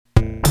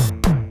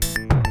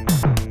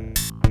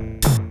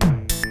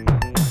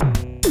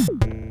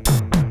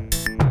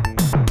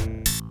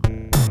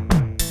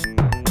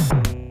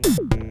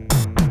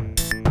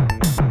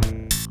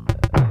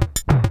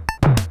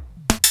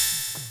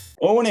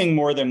seeing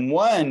more than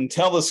one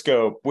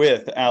telescope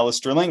with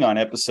Alister Ling on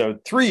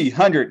episode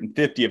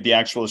 350 of the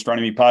Actual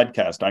Astronomy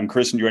Podcast. I'm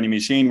Chris, and joining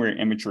me, Shane. We're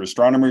amateur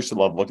astronomers who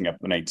love looking up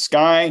at the night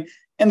sky,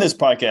 and this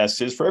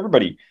podcast is for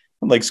everybody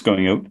who likes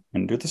going out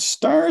under the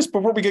stars.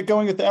 Before we get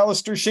going with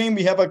Alister, Shane,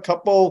 we have a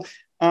couple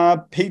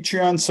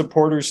Patreon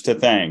supporters to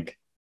thank.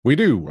 We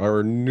do.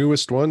 Our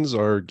newest ones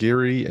are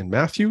Gary and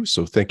Matthew.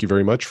 So thank you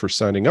very much for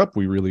signing up.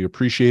 We really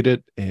appreciate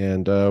it.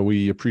 And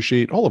we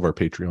appreciate all of our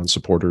Patreon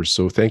supporters.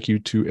 So thank you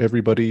to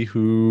everybody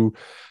who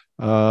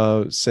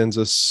sends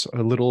us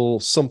a little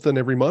something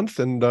every month.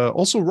 And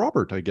also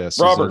Robert, I guess,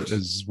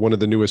 is one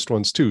of the newest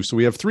ones too. So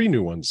we have three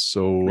new ones.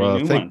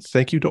 So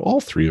thank you to all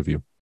three of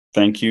you.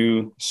 Thank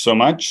you so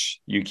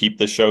much. You keep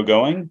the show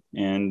going.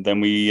 And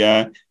then we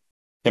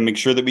can make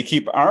sure that we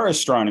keep our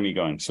astronomy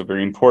going. So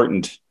very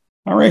important.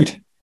 All right.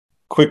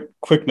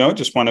 Quick note,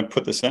 just want to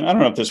put this in. I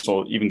don't know if this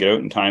will even get out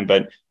in time,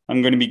 but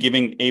I'm going to be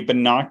giving a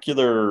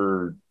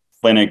binocular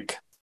clinic,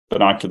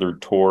 binocular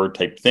tour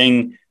type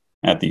thing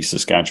at the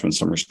Saskatchewan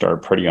Summer Star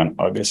Party on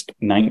August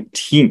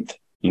 19th,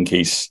 in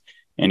case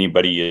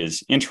anybody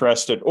is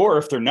interested, or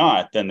if they're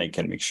not, then they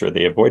can make sure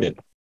they avoid it.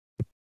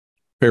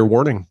 Fair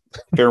warning.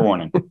 Fair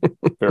warning.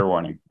 Fair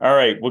warning. All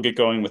right, we'll get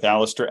going with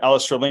Alister.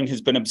 Alister Ling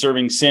has been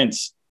observing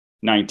since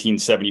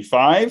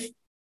 1975,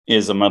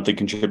 is a monthly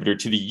contributor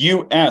to the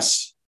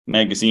U.S.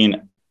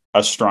 magazine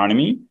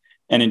Astronomy,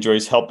 and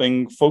enjoys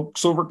helping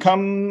folks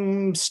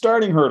overcome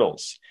starting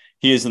hurdles.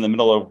 He is in the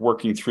middle of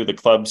working through the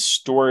club's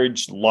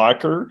storage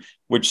locker,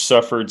 which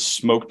suffered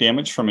smoke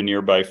damage from a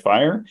nearby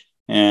fire,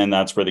 and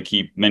that's where they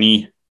keep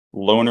many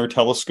loaner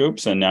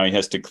telescopes, and now he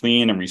has to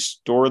clean and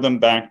restore them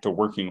back to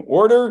working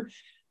order.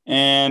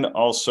 And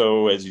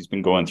also, as he's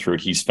been going through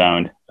it, he's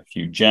found a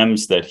few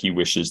gems that he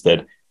wishes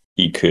that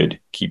he could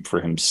keep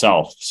for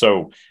himself.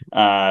 So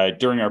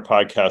during our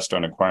podcast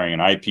on acquiring an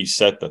eyepiece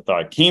set, the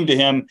thought came to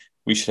him,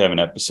 we should have an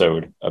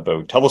episode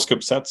about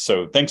telescope sets.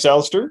 So thanks,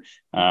 Alister.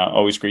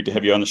 Always great to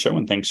have you on the show,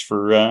 and thanks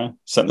for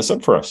setting this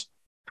up for us.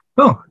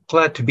 Oh,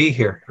 glad to be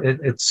here.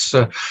 It's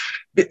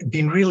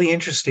been really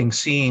interesting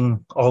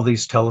seeing all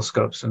these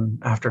telescopes.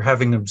 And after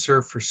having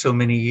observed for so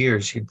many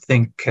years, you'd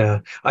think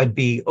I'd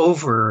be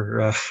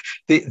over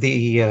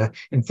the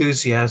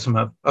enthusiasm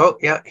of, oh,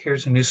 yeah,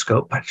 here's a new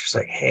scope. But just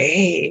like,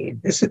 hey,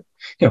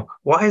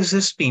 why is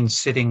this being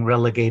sitting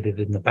relegated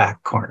in the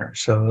back corner?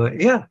 So,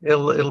 yeah,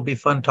 it'll be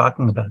fun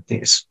talking about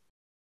these.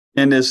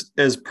 And as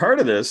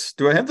part of this,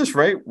 do I have this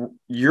right?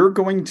 You're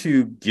going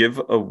to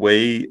give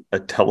away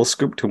a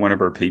telescope to one of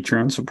our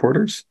Patreon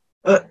supporters?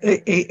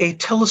 A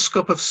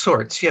telescope of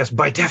sorts, yes.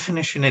 By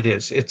definition, it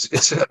is.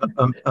 It's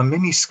a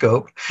mini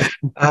scope.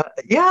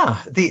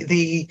 Yeah.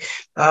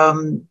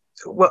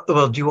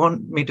 Well, do you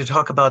want me to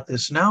talk about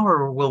this now,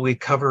 or will we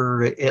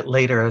cover it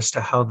later as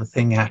to how the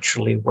thing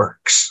actually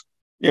works?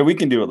 Yeah, we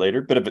can do it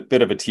later.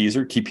 Bit of a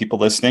teaser. Keep people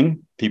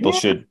listening. People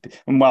should,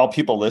 and while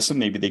people listen,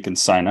 maybe they can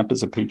sign up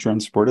as a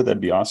Patreon supporter.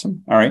 That'd be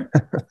awesome. All right.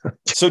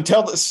 So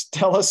tell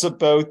us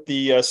about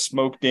the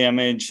smoke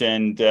damage,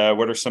 and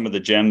what are some of the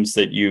gems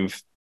that you've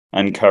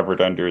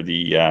uncovered under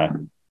the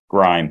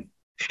grime?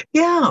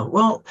 Yeah,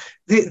 well,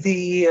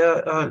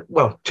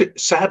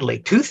 sadly,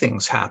 two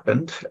things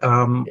happened.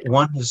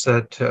 One is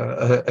that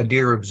a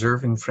dear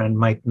observing friend,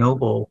 Mike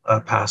Noble,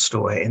 passed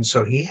away. And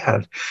so he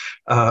had,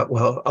 a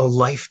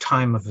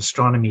lifetime of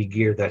astronomy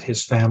gear that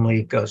his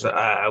family goes,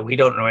 we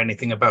don't know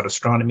anything about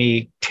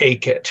astronomy,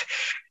 take it.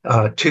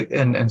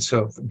 And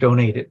so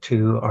donate it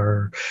to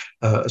our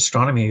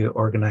astronomy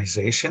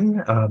organization,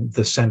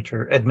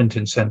 the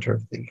Edmonton Center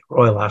of the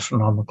Royal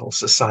Astronomical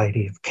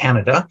Society of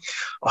Canada.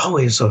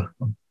 Always a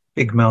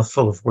big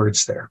mouthful of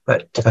words there,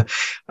 but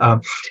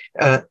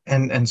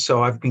and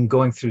so I've been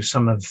going through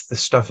some of the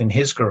stuff in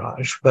his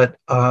garage. But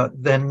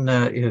then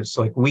it's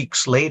like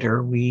weeks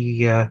later,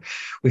 we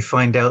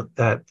find out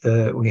that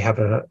we have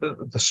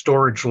the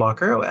storage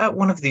locker at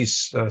one of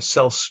these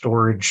self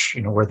storage,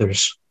 where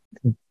there's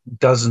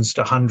dozens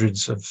to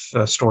hundreds of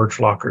storage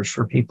lockers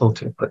for people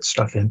to put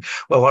stuff in.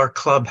 Well, our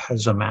club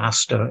has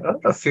amassed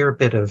a fair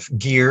bit of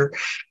gear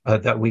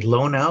that we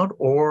loan out,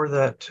 or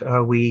that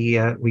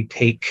we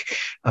take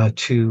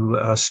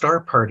to star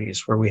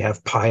parties where we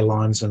have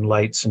pylons and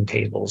lights and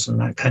tables and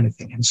that kind of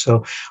thing. And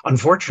so,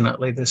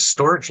 unfortunately, this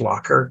storage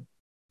locker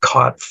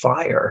caught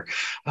fire,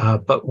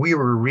 but we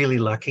were really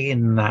lucky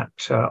in that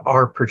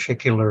our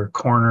particular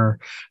corner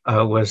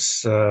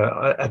was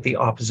at the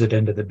opposite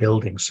end of the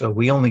building, so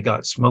we only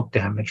got smoke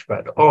damage.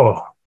 But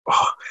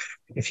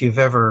if you've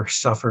ever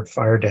suffered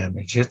fire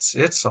damage,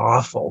 it's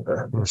awful.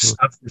 The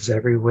stuff is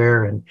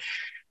everywhere,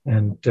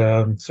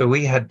 and so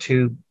we had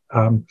to.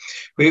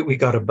 We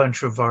got a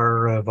bunch of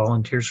our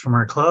volunteers from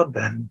our club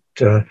and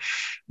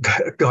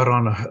got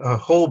on a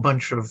whole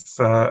bunch of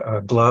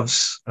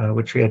gloves,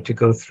 which we had to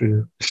go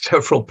through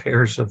several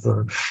pairs of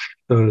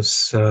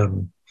those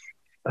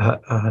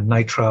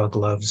nitrile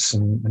gloves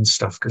and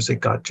stuff, because it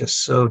got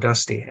just so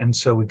dusty. And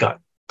so we got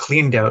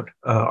cleaned out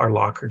our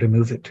locker to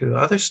move it to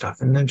other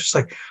stuff. And then just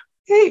like,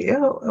 hey,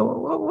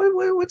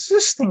 what's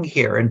this thing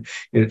here? And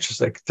it's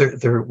just like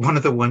they're one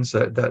of the ones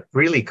that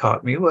really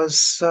caught me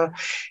was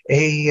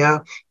a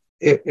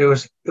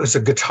it was a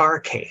guitar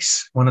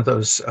case, one of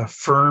those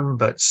firm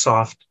but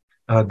soft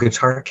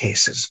guitar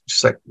cases.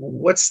 Just like,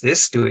 what's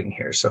this doing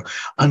here? So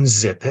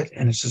unzip it,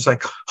 and it's just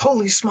like,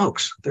 holy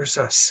smokes! There's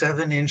a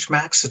 7-inch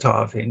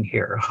Maxitov in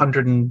here,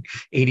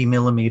 180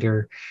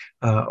 millimeter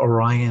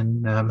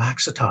Orion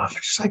Maxitov.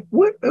 It's just like,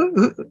 what?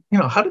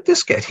 How did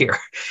this get here?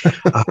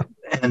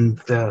 And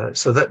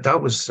so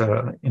that was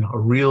a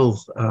real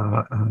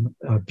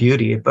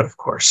beauty, but of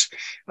course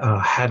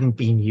hadn't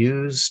been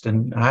used.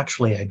 And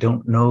actually, I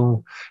don't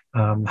know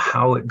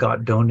how it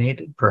got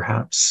donated.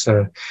 Perhaps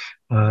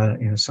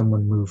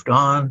someone moved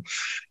on,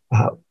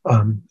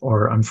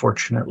 or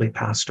unfortunately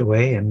passed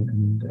away,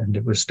 and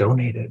it was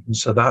donated. And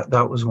so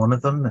that was one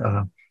of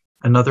them.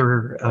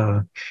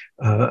 Another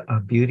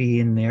beauty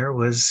in there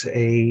was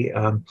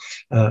a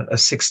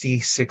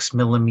 66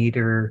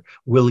 millimeter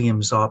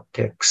Williams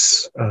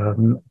Optics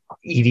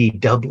ED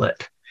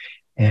doublet,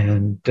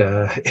 and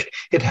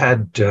it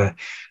had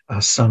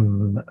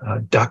some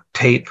duct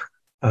tape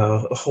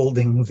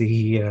holding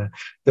the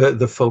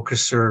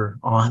focuser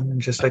on,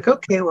 and just like,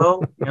 okay,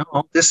 well,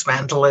 I'll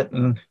dismantle it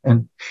and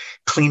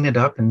clean it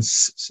up and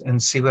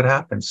see what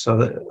happens. So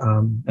that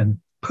and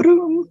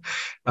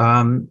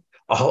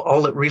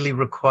all it really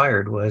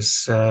required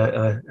was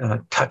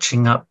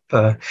touching up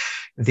all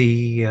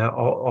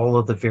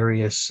of the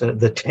various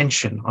the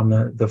tension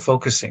on the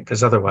focusing,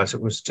 because otherwise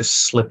it was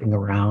just slipping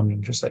around,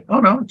 and just like, oh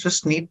no,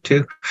 just need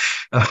to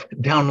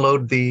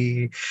download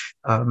the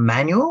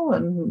manual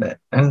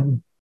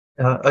and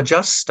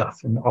adjust stuff,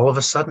 and all of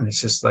a sudden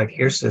it's just like,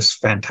 here's this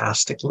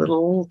fantastic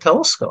little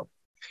telescope.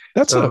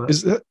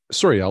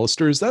 Sorry,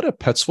 Alister, is that a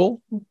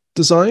Petzval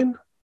design?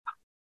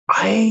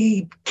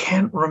 I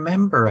can't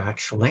remember,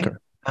 actually. Okay.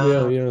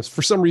 Yeah.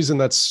 For some reason,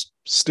 that's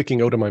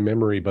sticking out of my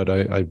memory, but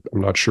I'm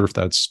not sure if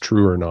that's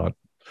true or not.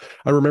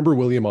 I remember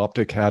William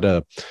Optic had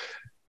a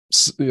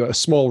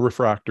small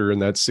refractor in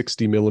that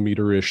 60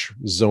 millimeter-ish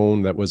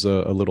zone that was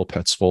a little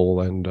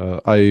Petzval, and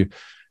I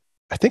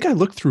think I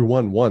looked through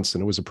one once,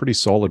 and it was a pretty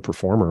solid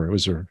performer. It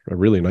was a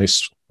really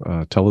nice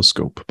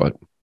telescope, but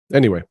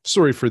anyway,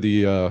 sorry for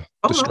the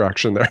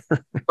distraction there.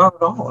 Not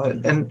at all.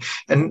 And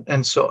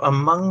so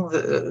among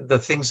the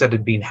things that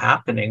had been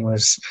happening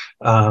was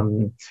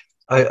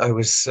I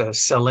was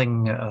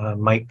selling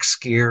Mike's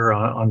gear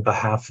on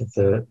behalf of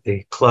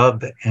the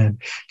club, and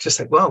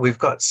just like, well, we've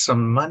got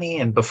some money,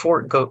 and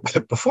before it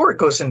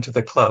goes into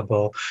the club,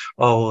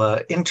 I'll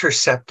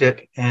intercept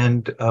it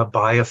and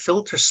buy a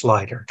filter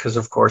slider, because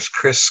of course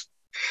Chris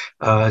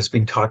has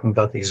been talking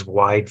about these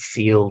wide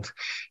field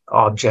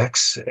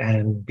objects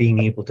and being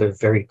able to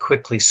very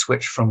quickly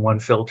switch from one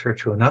filter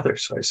to another.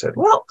 So I said,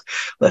 well,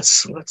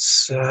 let's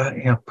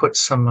put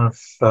some of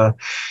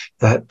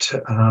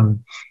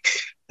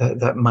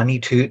that money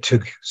to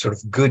sort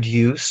of good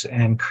use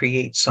and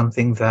create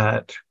something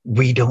that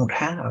we don't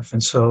have.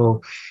 And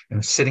so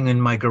sitting in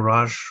my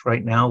garage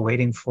right now,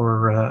 waiting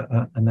for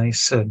a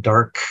nice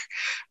dark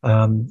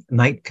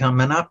night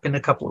coming up in a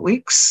couple of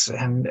weeks,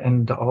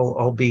 and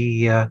I'll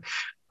be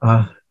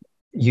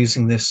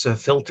using this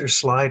filter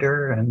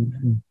slider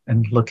and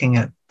looking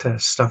at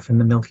stuff in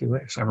the Milky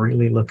Way. So I'm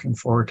really looking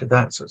forward to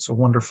that. So it's a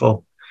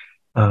wonderful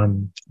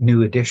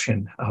new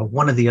addition.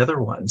 One of the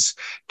other ones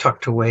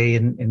tucked away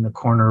in the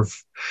corner of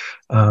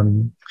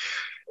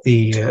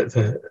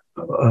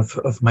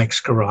of Mike's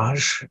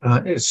garage.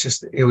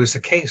 It was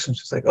a case, and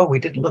it's just like, oh, we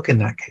didn't look in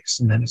that case,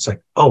 and then it's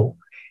like, oh,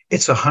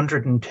 it's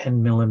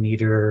 110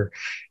 millimeter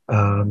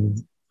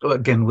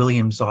again,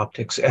 Williams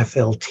Optics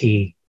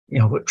FLT,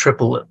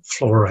 triple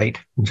fluorite,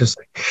 and just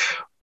like,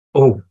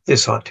 oh,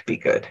 this ought to be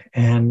good.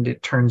 And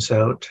it turns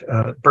out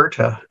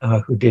Berta,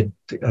 who did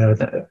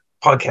the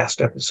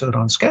podcast episode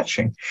on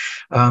sketching,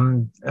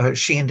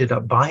 she ended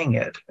up buying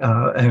it,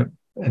 and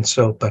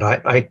so, but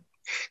I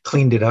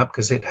cleaned it up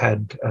because it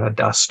had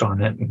dust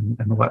on it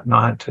and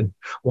whatnot, and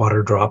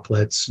water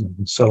droplets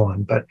and so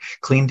on, but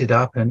cleaned it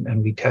up,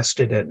 and we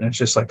tested it, and it's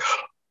just like,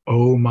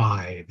 oh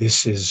my,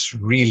 this is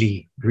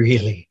really,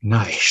 really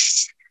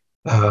nice.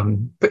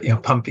 But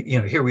pumping,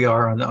 here we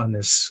are on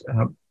this,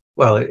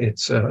 well,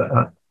 it's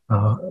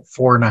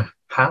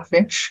 4.5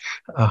 inch,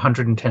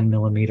 110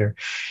 millimeter.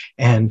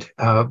 And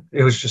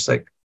it was just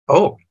like,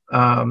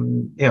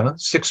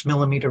 6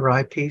 millimeter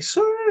eyepiece.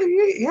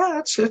 Yeah,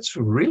 it's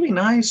really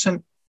nice.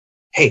 And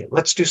hey,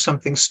 let's do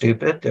something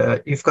stupid.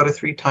 You've got a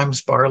 3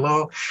 times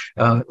Barlow.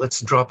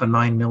 Let's drop a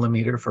 9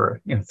 millimeter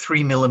for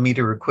 3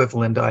 millimeter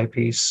equivalent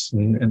eyepiece,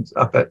 and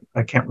up at,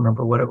 I can't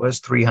remember what it was,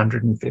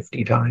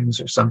 350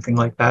 times or something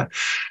like that.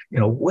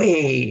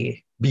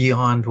 Way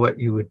beyond what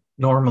you would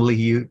normally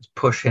use,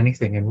 push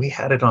anything. And we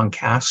had it on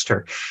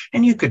caster,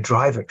 and you could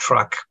drive a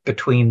truck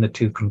between the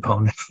two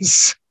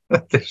components.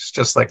 It's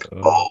just like,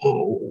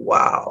 oh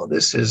wow,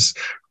 this is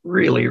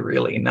really,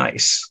 really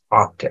nice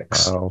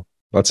optics. Wow,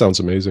 that sounds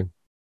amazing.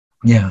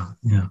 Yeah.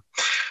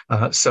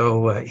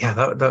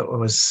 That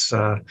was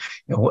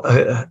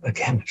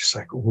again, just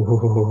like,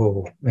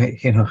 whoa,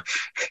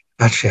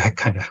 Actually, I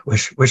kind of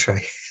wish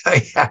I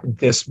had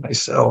this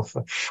myself.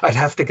 I'd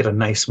have to get a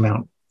nice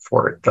mount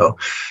for it, though.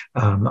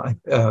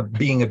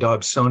 Being a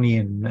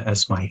Dobsonian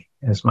as my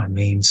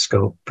main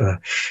scope, I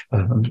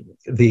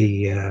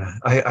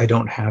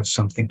don't have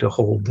something to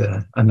hold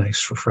a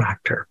nice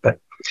refractor. But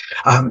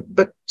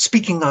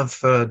speaking of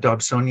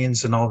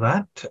Dobsonians and all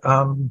that,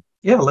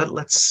 yeah,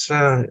 let's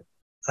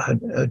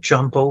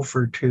jump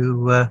over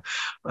to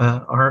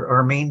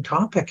our main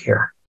topic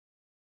here.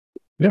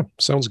 Yeah,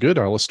 sounds good,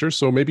 Alister.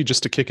 So maybe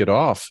just to kick it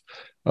off,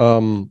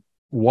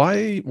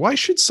 why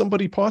should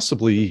somebody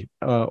possibly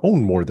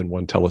own more than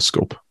one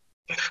telescope?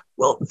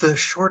 Well, the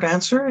short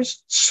answer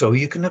is so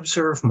you can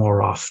observe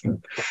more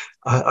often.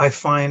 I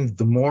find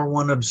the more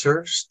one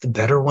observes, the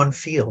better one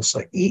feels.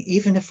 Like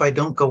even if I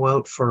don't go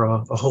out for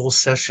a whole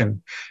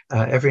session,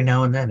 every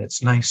now and then,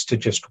 it's nice to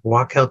just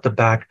walk out the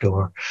back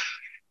door,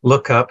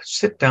 look up,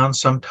 sit down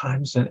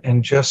sometimes,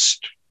 and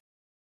just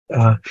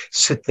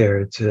sit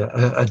there. It's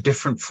a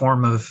different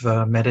form of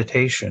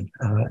meditation.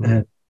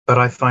 But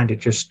I find it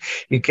just,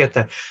 you get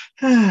that,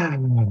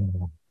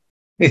 and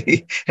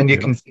you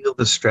can feel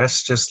the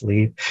stress just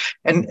leave.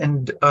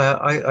 And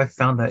I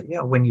found that,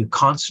 yeah, when you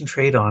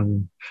concentrate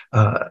on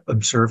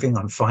observing,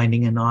 on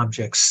finding an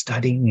object,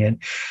 studying it,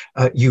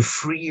 you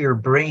free your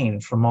brain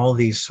from all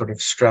these sort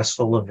of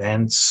stressful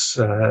events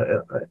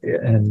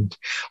and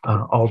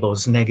all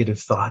those negative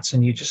thoughts,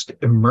 and you just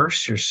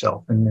immerse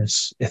yourself in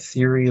this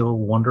ethereal,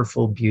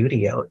 wonderful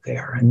beauty out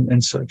there.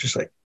 And so just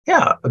like,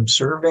 yeah,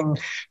 observing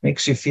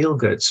makes you feel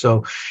good.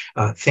 So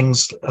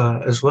things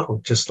as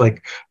well, just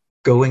like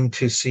going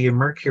to see a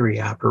Mercury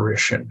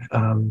apparition.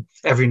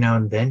 Every now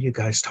and then you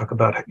guys talk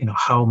about,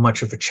 how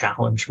much of a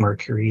challenge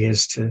Mercury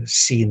is to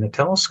see in the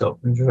telescope.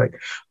 And you're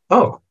like,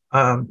 oh,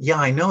 yeah,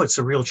 I know it's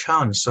a real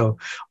challenge. So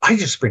I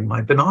just bring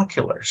my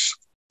binoculars.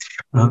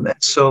 And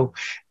so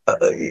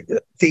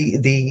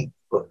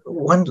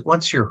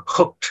once you're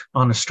hooked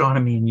on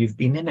astronomy and you've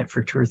been in it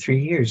for 2 or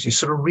 3 years, you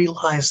sort of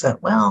realize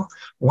that, well,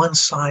 one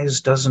size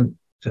doesn't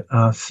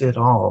fit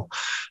all.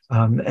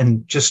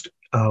 And just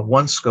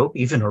one scope,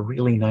 even a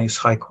really nice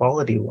high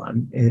quality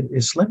one,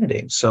 is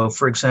limiting. So,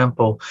 for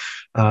example,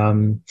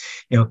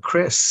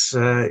 Chris,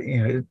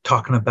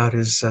 talking about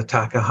his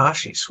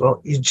Takahashis. Well,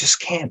 you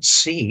just can't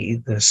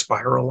see the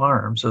spiral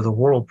arms of the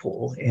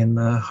whirlpool in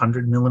the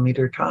 100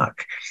 millimeter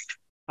Tak.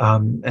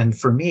 And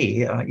for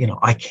me,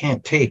 I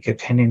can't take a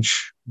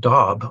 10-inch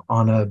Dob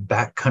on a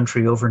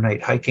backcountry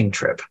overnight hiking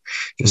trip.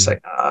 Just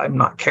like, I'm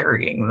not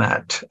carrying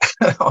that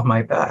on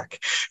my back.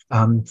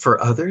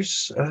 For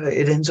others,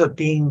 it ends up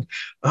being,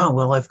 oh,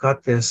 well, I've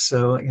got this,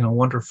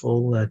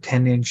 wonderful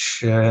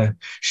 10-inch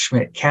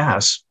Schmidt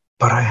cast,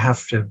 but I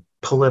have to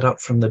pull it up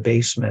from the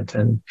basement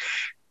and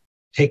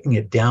taking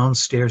it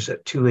downstairs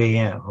at 2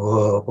 a.m.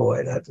 Oh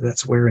boy,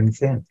 that's wearing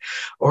thin.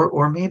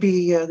 Or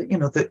maybe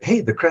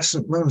the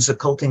crescent moon's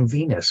occulting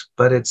Venus,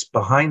 but it's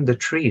behind the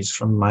trees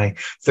from my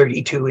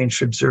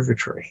 32-inch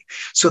observatory.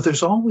 So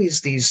there's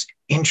always these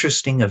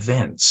interesting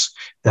events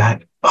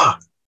that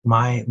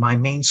my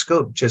main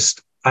scope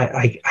just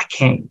I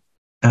can't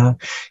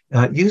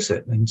use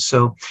it. And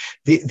so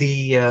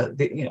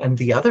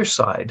the other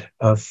side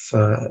of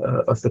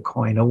the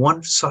coin, a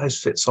one size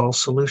fits all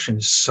solution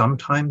is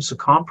sometimes a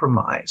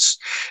compromise.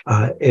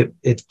 It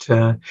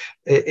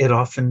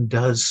often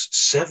does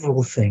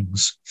several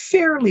things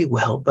fairly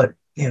well, but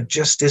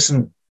just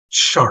isn't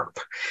sharp.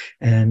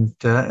 And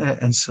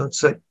so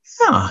it's like,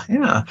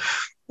 yeah.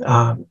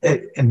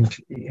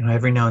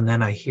 Every now and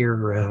then I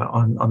hear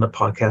on the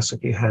podcast,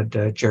 like you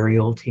had Jerry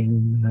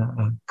Oltien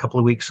a couple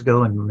of weeks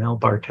ago and Mel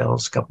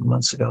Bartels a couple of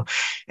months ago,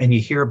 and you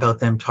hear about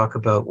them talk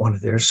about one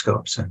of their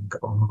scopes and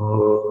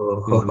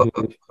go,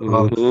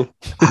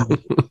 that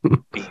would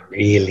be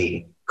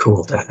really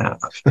cool to have.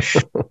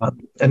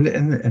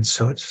 And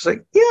so it's just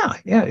like,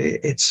 yeah,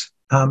 it's.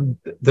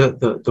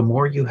 The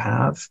more you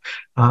have,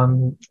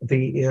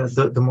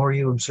 the more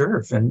you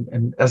observe.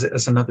 And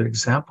as another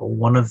example,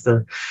 one of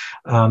the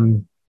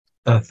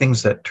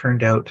things that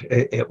turned out,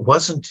 it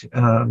wasn't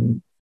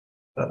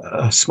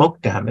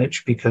smoke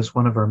damage because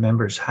one of our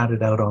members had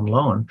it out on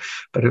loan,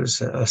 but it was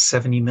a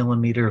 70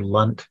 millimeter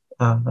Lunt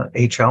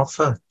H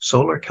alpha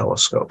solar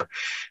telescope.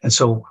 And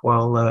so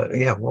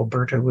while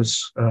Berta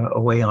was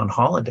away on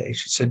holiday,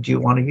 she said, "Do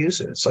you want to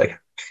use it?" It's like,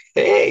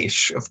 hey,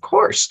 of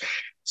course.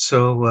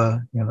 So,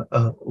 a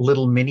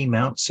little mini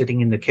mount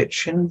sitting in the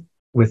kitchen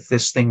with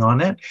this thing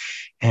on it,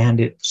 and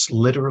it's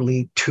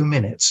literally 2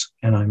 minutes,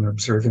 and I'm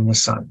observing the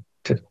sun.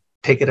 To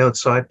take it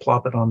outside,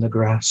 plop it on the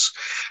grass.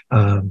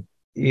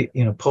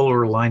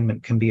 Polar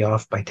alignment can be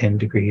off by 10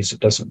 degrees. It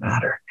doesn't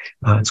matter.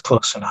 It's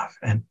close enough,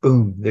 and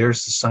boom,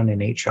 there's the sun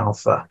in H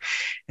alpha.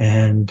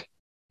 And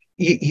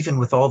even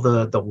with all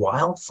the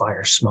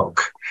wildfire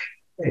smoke,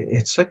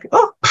 it's like,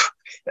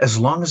 as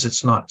long as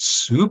it's not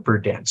super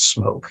dense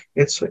smoke,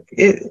 it's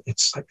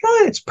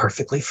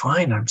perfectly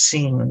fine. I'm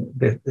seeing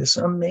this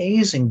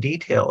amazing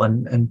detail,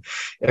 and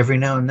every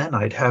now and then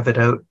I'd have it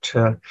out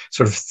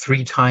sort of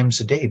 3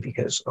 times a day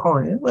because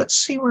let's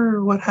see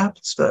what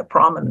happens to that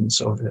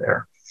prominence over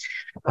there.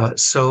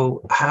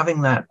 So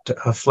having that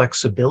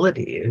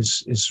flexibility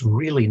is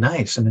really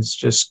nice, and it's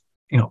just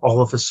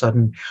all of a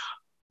sudden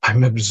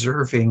I'm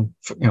observing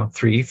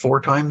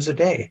 3-4 times a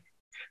day,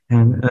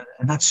 and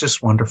that's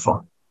just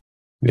wonderful.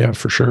 Yeah,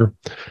 for sure.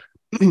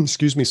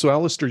 Excuse me. So,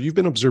 Alister, you've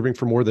been observing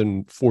for more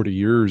than 40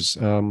 years.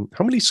 How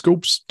many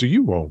scopes do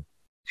you own?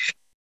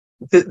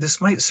 This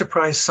might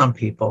surprise some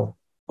people.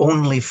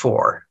 Only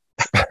 4.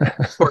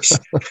 Of course,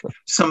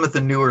 some of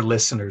the newer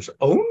listeners,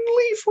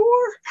 only 4?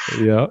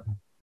 Yeah.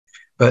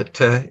 But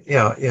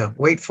yeah,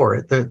 wait for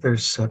it.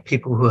 There's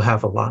people who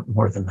have a lot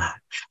more than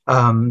that.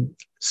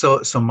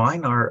 So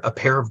mine are a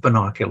pair of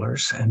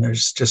binoculars, and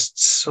there's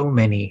just so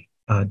many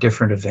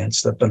different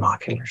events that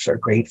binoculars are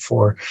great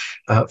for.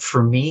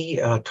 For me,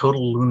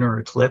 total lunar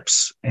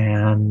eclipse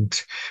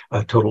and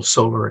total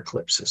solar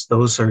eclipses.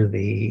 Those are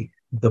the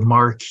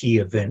marquee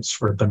events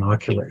for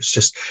binoculars.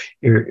 Just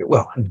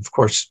and of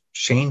course,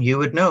 Shane, you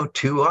would know,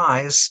 2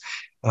 eyes.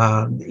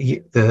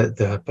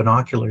 The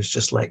binoculars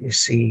just let you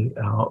see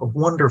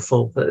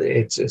wonderful.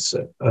 It's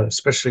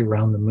especially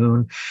around the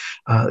moon.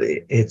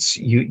 It's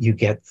you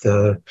get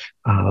the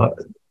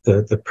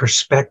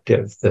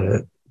perspective,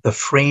 the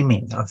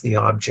framing of the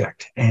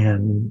object,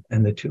 and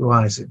the 2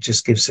 eyes. It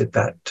just gives it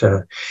that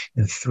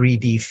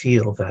 3D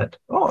feel that,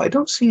 I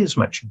don't see as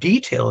much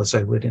detail as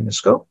I would in a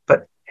scope,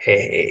 but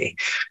hey,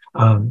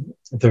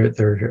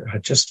 they're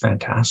just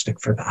fantastic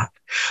for that.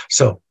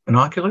 So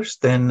binoculars,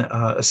 then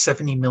a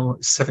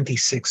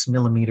 76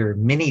 millimeter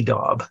mini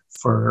Dob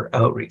for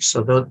outreach.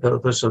 So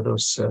those are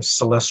those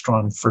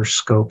Celestron first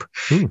scope.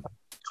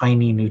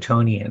 Tiny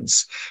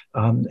Newtonians.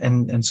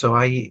 And so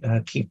I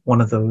keep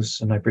one of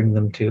those, and I bring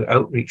them to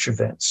outreach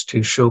events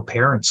to show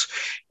parents,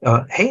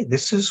 hey,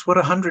 this is what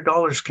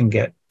 $100 can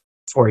get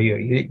for you.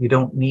 You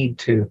don't need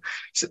to,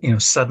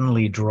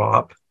 suddenly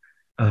drop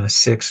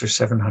 $600 or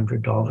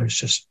 $700.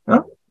 Just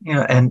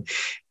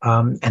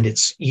and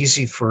it's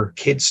easy for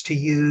kids to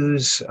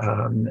use.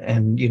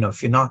 And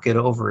if you knock it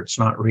over, it's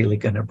not really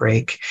going to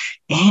break.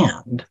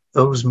 And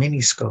those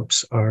mini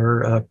scopes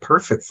are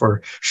perfect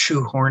for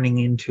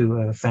shoehorning into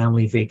a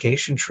family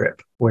vacation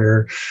trip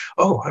where,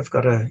 I've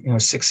got a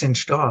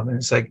 6-inch Dob, and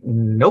it's like,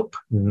 nope,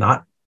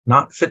 not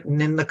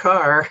fitting in the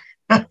car.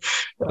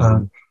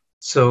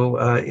 So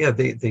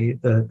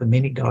the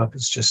mini Dob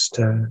is just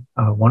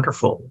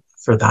wonderful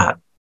for that.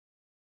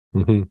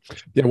 Mm-hmm.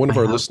 Yeah, one of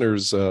our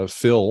listeners,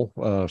 Phil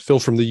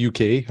from the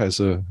UK,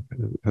 has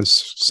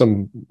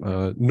some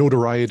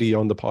notoriety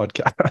on the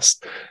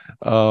podcast.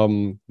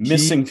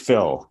 Missing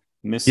Phil.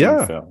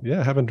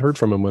 Yeah, haven't heard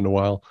from him in a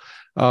while.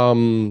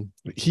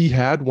 He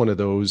had one of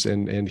those,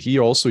 and he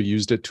also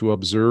used it to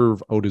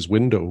observe out his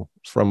window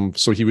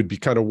so he would be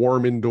kind of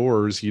warm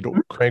indoors. He'd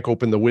crank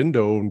open the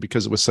window, and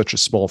because it was such a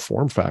small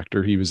form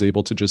factor, he was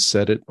able to just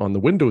set it on the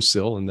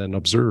windowsill and then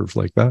observe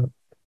like that.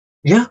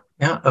 Yeah.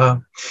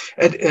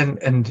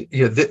 And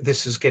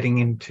this is getting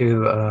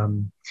into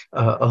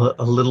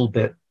a little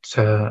bit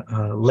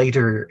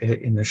later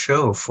in the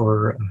show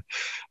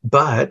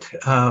but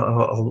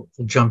I'll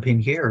jump in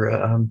here.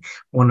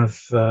 One of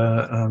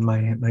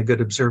my good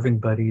observing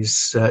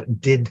buddies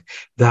did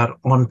that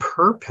on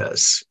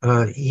purpose.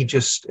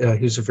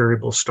 He's a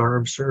variable star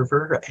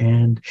observer,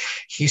 and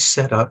he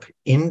set up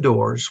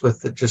indoors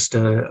with just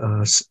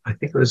I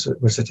think was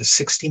it a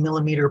 60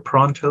 millimeter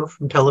Pronto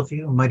from Tel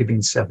Aviv? It might have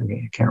been 70.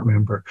 I can't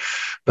remember,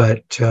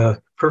 but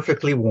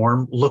perfectly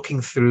warm, looking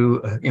through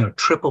a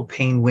triple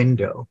pane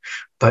window.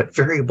 But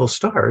variable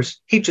stars,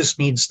 he just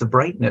needs the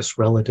brightness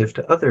relative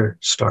to other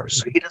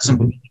stars. So he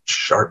doesn't need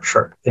sharp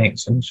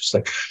things. And it's just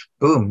like,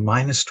 boom,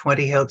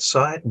 -20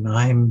 outside, and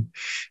I'm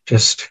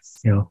just,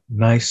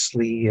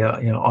 nicely,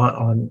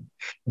 on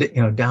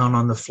down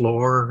on the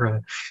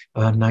floor,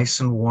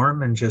 nice and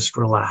warm and just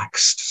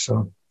relaxed.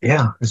 So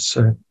yeah, it's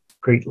a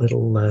great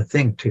little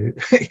thing to,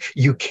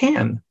 you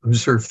can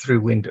observe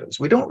through windows.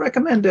 We don't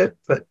recommend it,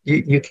 but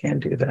you can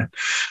do that.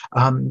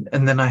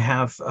 And then I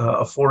have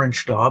a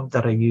 4-inch Dob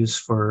that I use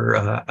for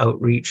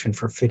outreach and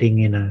for fitting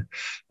in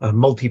a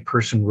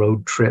multi-person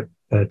road trip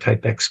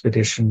type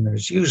expedition.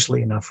 There's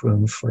usually enough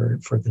room for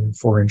the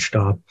 4-inch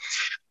Dob.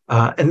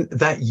 And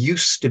that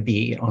used to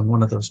be on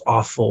one of those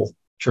awful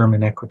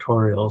German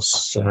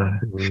equatorials.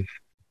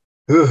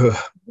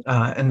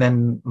 And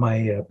then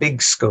my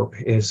big scope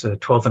is a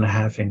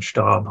 12.5-inch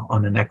Dob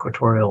on an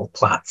equatorial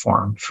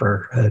platform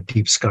for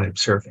deep sky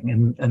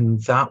observing.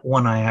 And that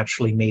one I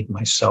actually made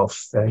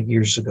myself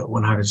years ago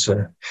when I was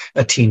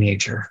a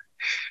teenager.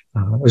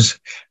 I was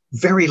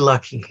very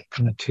lucky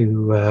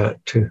to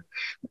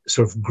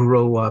sort of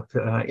grow up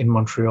in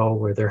Montreal,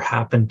 where there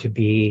happened to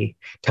be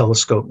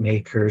telescope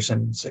makers,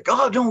 and it's like,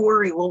 don't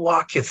worry, we'll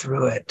walk you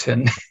through it.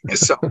 And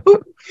so,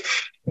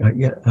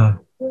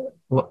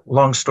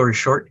 long story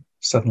short,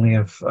 suddenly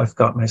I've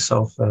got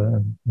myself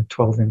a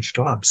 12-inch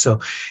Dob. So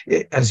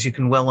as you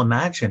can well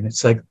imagine,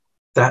 it's like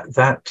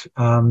that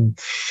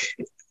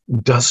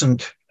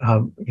doesn't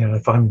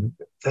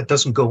that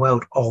doesn't go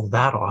out all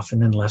that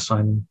often unless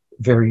I'm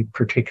very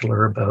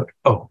particular about,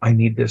 oh, I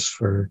need this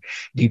for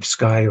deep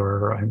sky,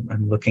 or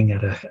I'm looking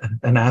at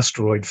an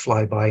asteroid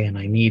fly by and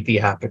I need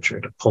the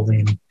aperture to pull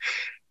in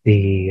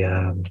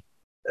the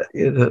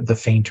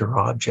fainter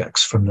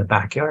objects from the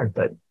backyard.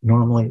 But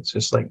normally it's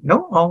just like,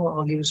 no,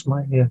 I'll use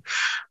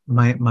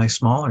my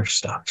smaller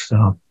stuff.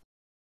 So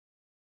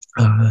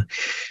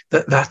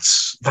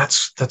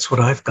that's what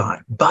I've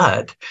got.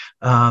 But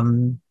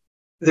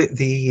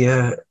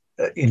the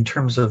in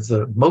terms of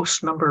the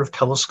most number of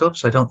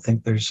telescopes, I don't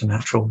think there's an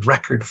actual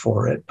record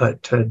for it.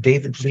 But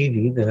David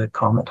Levy, the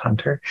comet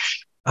hunter,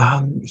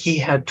 he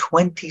had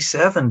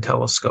 27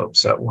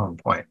 telescopes at one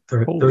point.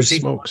 There's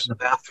even one in the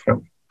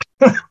bathroom.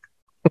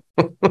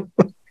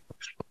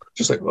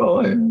 Just like,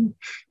 well,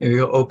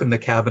 you open the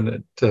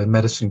cabinet,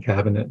 medicine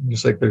cabinet, and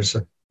just like there's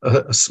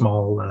a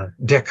small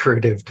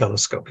decorative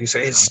telescope. You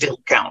say it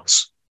still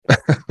counts. I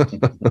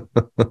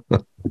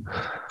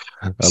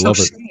love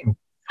it. Shane,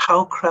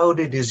 how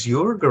crowded is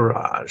your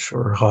garage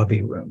or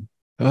hobby room?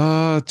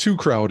 Too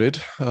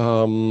crowded.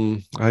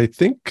 I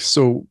think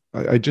so.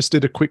 I just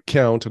did a quick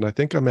count, and I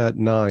think I'm at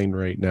 9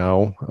 right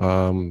now.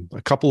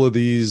 A couple of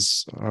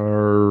these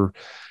are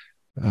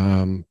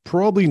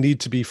probably need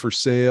to be for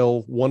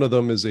sale. One of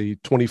them is a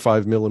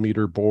 25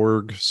 millimeter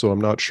Borg, so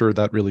I'm not sure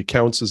that really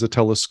counts as a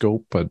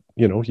telescope, but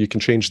you can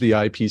change the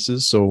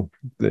eyepieces, so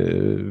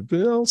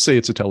I'll say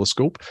it's a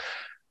telescope.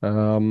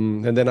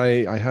 And then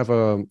I have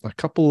a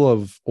couple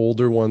of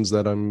older ones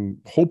that I'm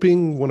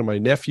hoping one of my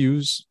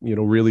nephews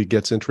really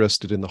gets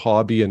interested in the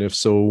hobby, and if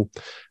so,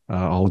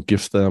 I'll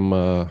gift them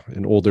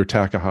an older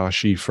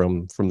Takahashi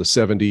from the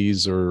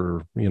 70s,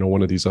 or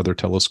one of these other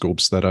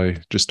telescopes that I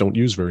just don't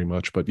use very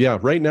much. But yeah,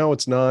 right now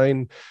it's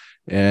 9,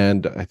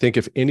 and I think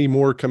if any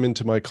more come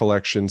into my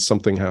collection,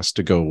 something has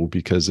to go,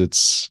 because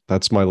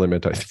that's my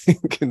limit, I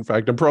think. In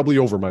fact, I'm probably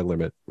over my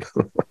limit.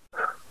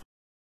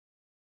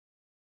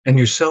 And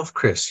yourself,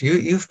 Chris,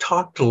 you've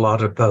talked a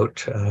lot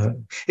about,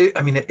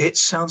 it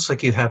sounds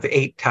like you have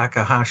 8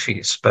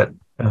 Takahashis, but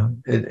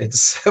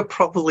it's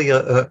probably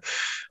a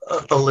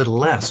little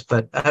less.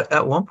 But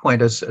at one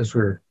point, as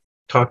we're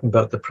talking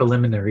about the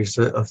preliminaries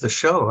of the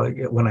show,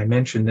 when I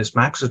mentioned this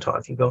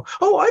Maxitov, you go,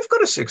 oh, I've got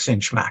a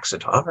 6-inch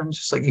Maxitov. I'm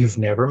just like, you've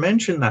never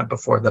mentioned that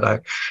before.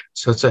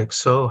 So it's like,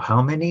 so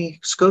how many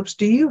scopes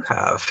do you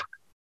have?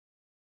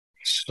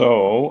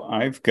 So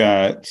I've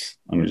got,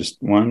 I'm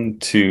just 1,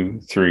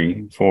 2,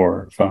 3,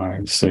 4,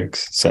 5,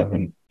 6,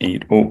 7,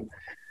 8. Oh,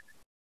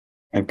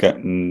 I've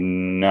got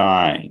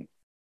 9.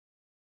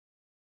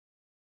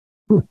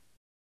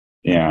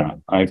 Yeah,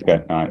 I've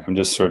got 9. I'm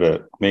just sort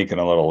of making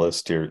a little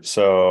list here.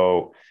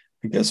 So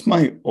I guess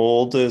my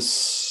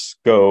oldest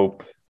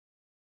scope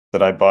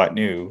that I bought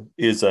new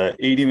is a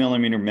 80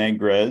 millimeter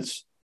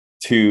Megrez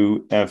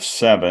 2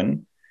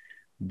 f7.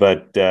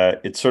 But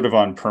it's sort of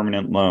on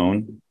permanent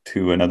loan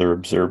to another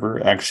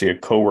observer, actually a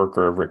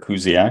coworker of Rick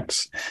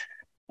Huziak's.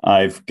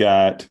 I've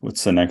got,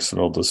 what's the next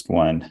oldest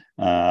one?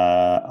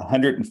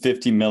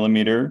 150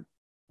 millimeter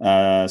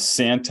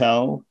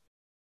Santel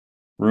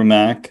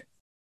Rumac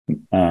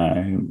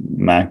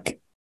Mac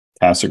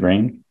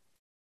Cassegrain.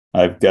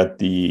 I've got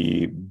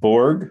the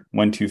Borg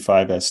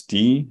 125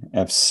 SD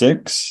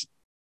F6.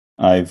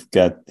 I've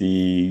got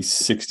the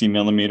 60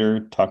 millimeter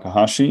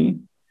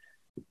Takahashi.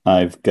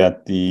 I've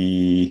got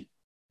the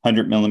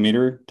 100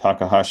 millimeter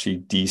Takahashi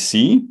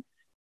DC.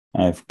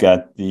 I've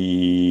got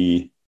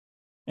the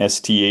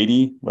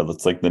ST80. Well,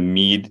 it's like the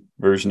Meade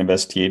version of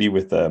ST80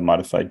 with a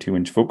modified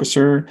 2-inch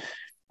focuser.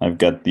 I've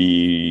got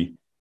the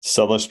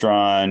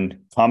Celestron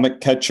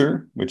Comet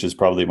Catcher, which is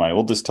probably my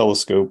oldest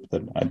telescope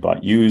that I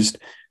bought used,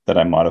 that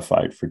I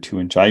modified for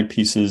 2-inch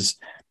eyepieces.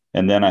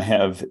 And then I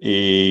have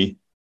a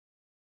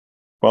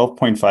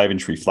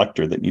 12.5-inch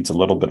reflector that needs a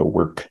little bit of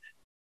work.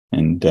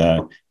 And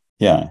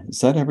yeah, is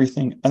that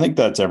everything? I think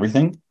that's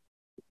everything.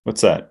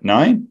 What's that?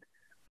 9?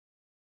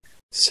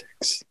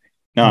 6,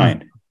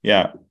 9.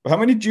 Yeah. How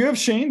many did you have,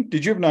 Shane?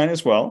 Did you have 9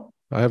 as well?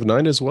 I have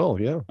 9 as well.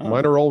 Yeah.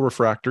 Mine are all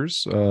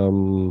refractors.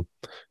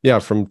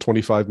 From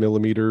 25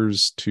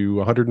 millimeters to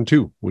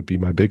 102 would be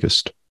my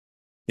biggest.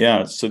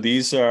 Yeah. So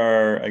these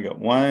are, I got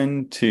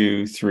 1,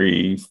 2,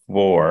 3,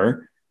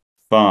 4,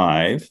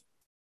 5.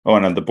 Oh,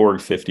 and the Borg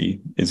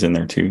 50 is in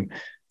there too.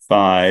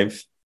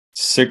 5,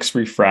 6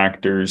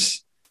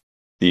 refractors,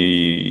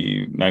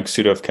 the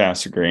Maksutov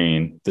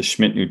Cassegrain, the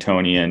Schmidt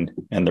Newtonian,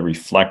 and the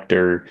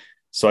reflector.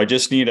 So I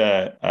just need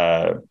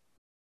a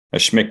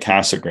Schmidt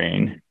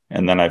Cassegrain,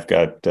 and then I've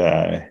got,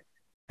 and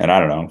I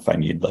don't know if I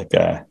need like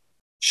a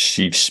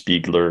Schief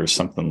Spiegler or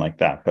something like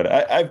that. But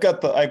I've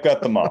got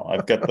them all.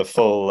 I've got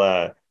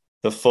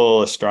the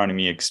full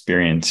astronomy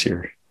experience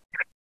here.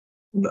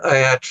 I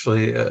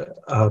actually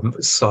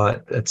saw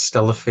it at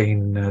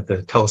Stellafane,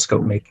 the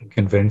telescope making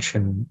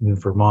convention in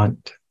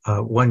Vermont,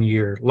 1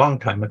 year, long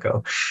time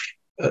ago.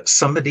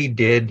 Somebody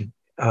did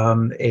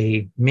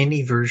a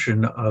mini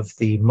version of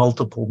the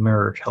multiple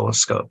mirror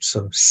telescope,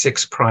 so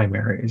 6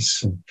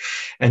 primaries,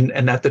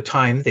 and at the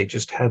time they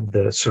just had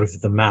the sort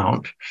of the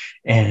mount,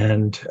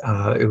 and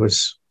it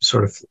was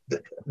sort of,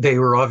 they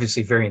were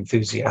obviously very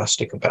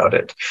enthusiastic about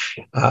it,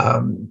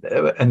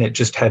 and it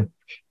just had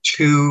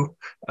 2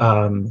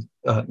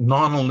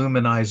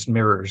 non-illuminized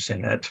mirrors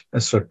in it,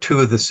 so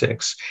 2 of the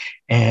 6.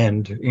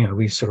 And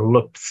we sort of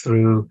looked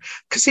through,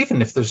 because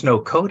even if there's no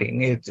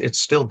coating, it's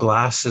still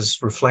glass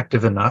is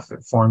reflective enough,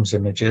 it forms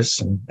images,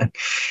 and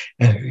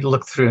you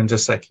look through and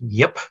just like,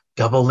 yep,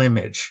 double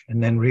image,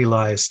 and then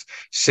realized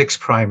 6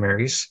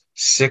 primaries,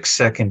 6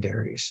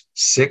 secondaries,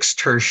 6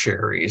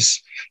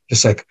 tertiaries,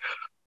 just like,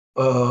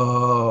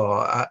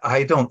 oh,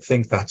 I don't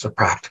think that's a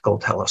practical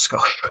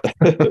telescope.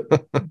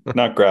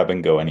 Not grab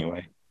and go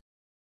anyway.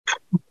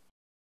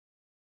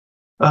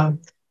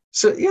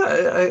 So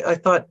yeah, I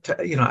thought,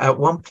 at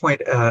one point,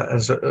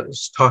 as I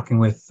was talking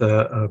with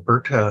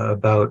Berta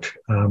about,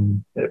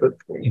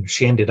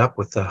 she ended up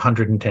with a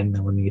 110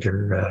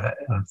 millimeter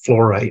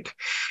fluorite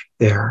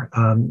there,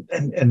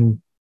 and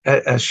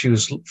as she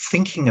was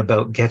thinking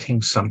about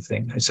getting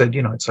something, I said,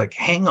 it's like,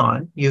 hang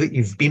on,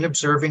 you've been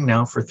observing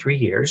now for 3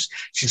 years.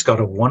 She's got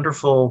a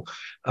wonderful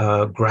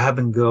grab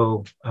and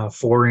go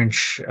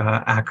 4-inch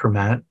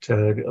achromat,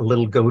 a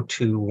little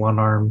go-to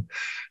one-arm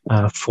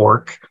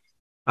fork.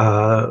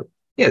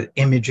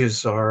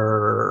 Images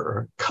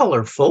are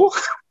colorful,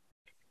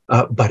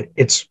 but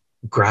it's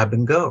grab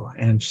and go.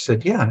 And she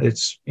said, yeah,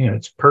 it's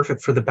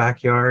perfect for the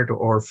backyard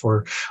or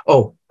for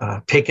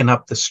taking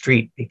up the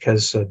street,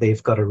 because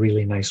they've got a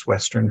really nice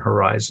western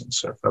horizon.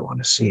 So if I want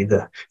to see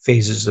the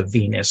phases of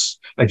Venus,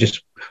 I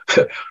just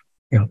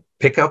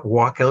pick up,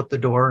 walk out the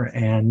door,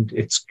 and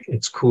it's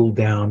cooled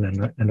down,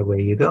 and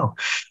away you go.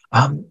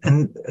 And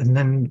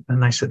then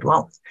I said,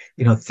 well,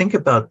 think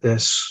about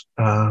this,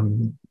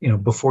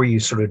 before you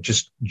sort of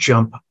just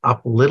jump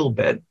up a little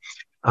bit.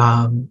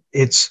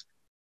 It's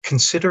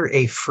consider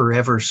a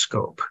forever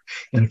scope,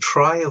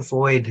 try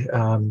avoid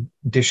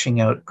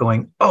dishing out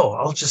going,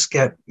 I'll just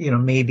get,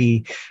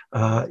 maybe,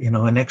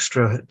 an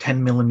extra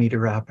 10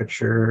 millimeter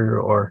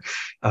aperture, or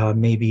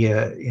maybe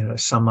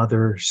some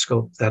other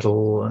scope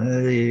that'll,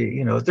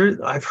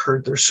 I've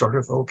heard they're sort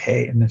of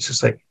okay. And it's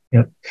just like,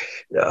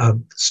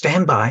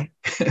 stand by,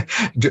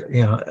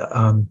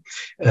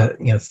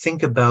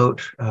 think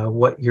about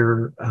what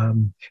your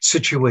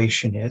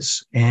situation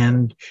is,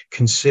 and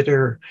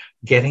consider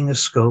getting a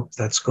scope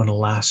that's going to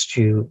last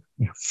you,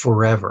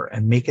 forever,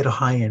 and make it a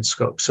high-end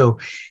scope. So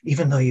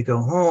even though you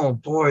go, oh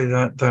boy,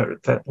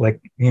 that like,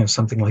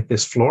 something like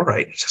this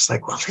fluorite, it's just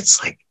like, well,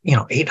 it's like,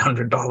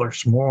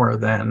 $800 more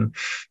than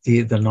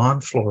the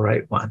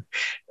non-fluorite one.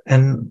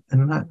 And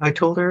I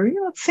told her,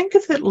 think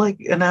of it like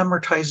an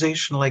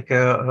amortization, like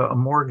a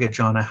mortgage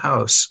on a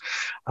house.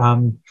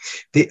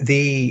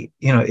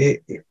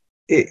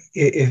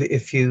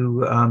 If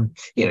you,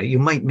 you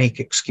might make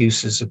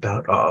excuses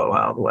about,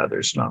 the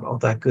weather's not all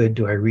that good.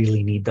 Do I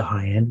really need the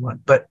high end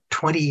one? But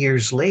 20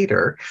 years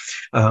later,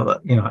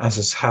 as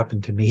has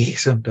happened to me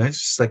sometimes,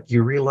 it's like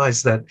you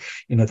realize that,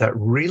 that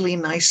really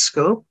nice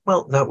scope,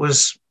 well,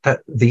 that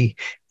the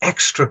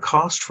extra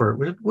cost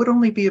for it would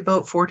only be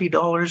about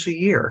 $40 a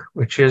year,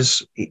 which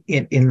is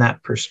in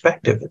that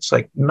perspective, it's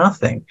like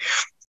nothing.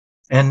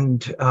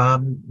 And,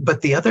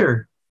 but the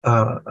other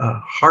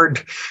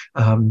hard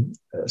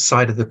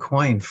side of the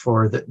coin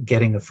for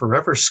getting a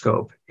forever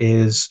scope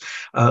is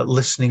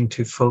listening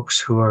to folks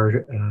who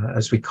are,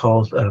 as we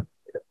call,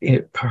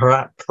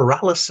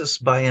 paralysis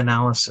by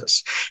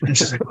analysis. And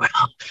she's like, well,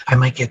 I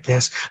might get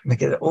this, I might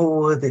get it.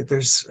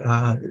 There's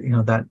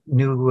that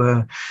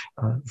new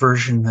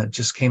version that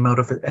just came out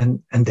of it,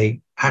 and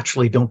they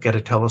actually don't get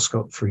a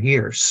telescope for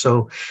years.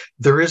 So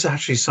there is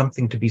actually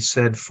something to be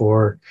said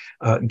for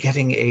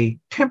getting a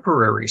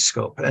temporary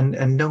scope,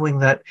 and knowing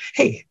that,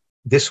 hey,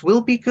 this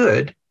will be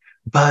good,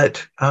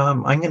 but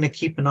I'm going to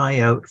keep an eye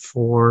out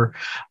for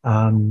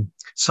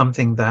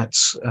something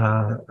that's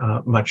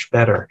much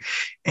better.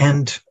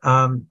 And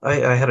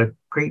I had a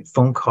great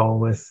phone call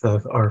with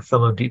our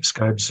fellow deep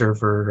sky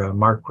observer,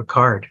 Mark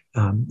Ricard,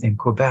 in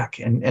Quebec.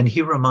 And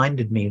he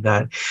reminded me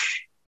that,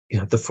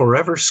 the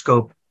forever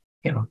scope,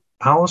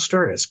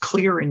 Alister, is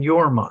clear in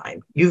your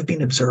mind. You've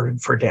been observing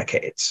for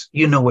decades.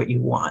 You know what you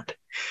want.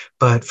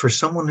 But for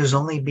someone who's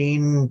only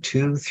been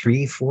 2,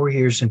 3, 4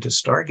 years into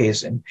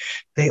stargazing,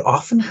 they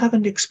often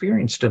haven't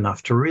experienced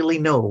enough to really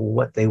know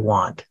what they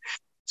want.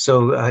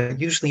 So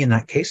usually in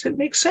that case, it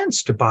makes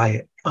sense to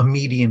buy a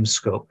medium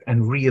scope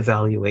and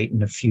reevaluate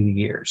in a few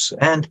years.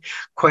 And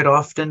quite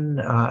often,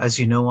 as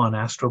you know, on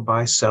Astro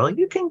Buy Sell,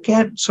 you can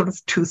get sort of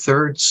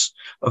 2/3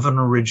 of an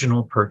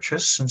original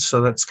purchase. And so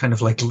that's kind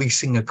of like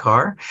leasing a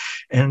car.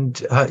 And,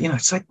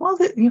 it's like, well,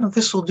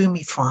 this will do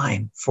me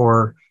fine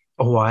for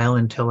a while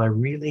until I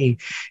really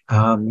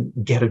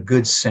get a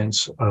good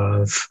sense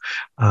of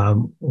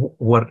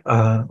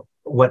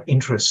what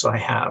interests I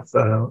have.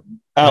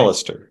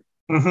 Alister.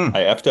 Mm-hmm. I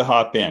have to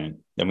hop in.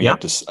 Then I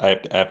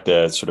have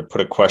to sort of put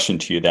a question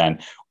to you then.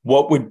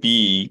 What would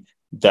be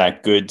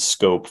that good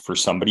scope for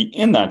somebody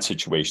in that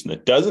situation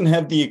that doesn't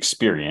have the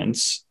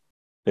experience?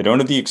 They don't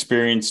have the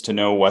experience to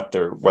know what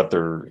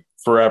their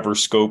forever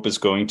scope is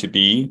going to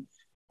be,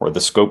 or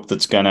the scope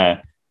that's going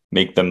to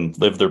make them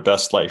live their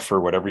best life,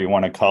 or whatever you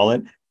want to call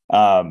it.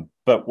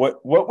 But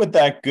what would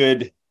that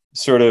good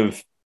sort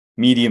of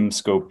medium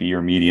scope be,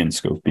 or median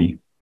scope be,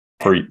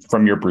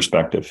 from your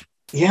perspective?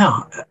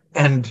 Yeah,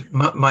 and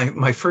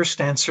my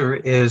first answer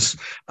is,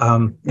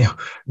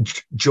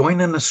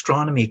 join an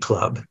astronomy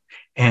club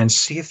and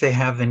see if they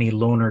have any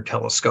loaner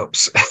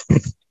telescopes,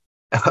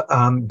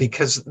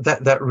 because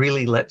that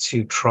really lets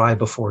you try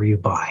before you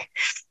buy.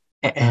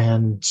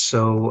 And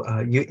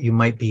so you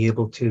might be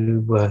able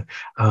to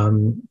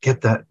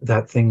get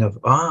that thing of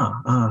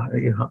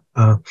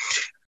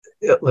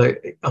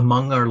like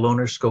among our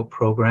loaner scope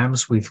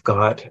programs, we've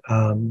got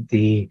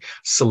the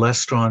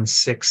Celestron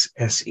 6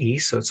 SE.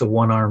 So it's a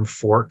one-arm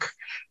fork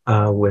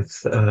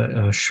with,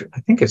 I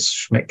think it's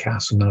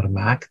Schmidt-Castle, not a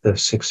Mac, the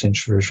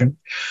 6-inch version.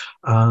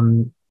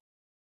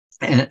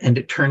 And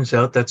it turns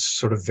out that's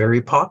sort of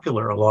very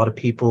popular. A lot of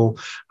people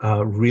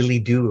really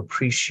do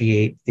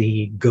appreciate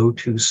the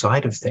go-to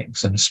side of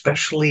things, and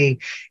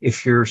especially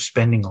if you're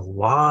spending a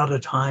lot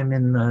of time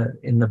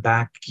in the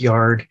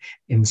backyard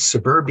in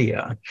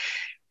suburbia.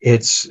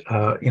 It's,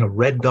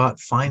 red dot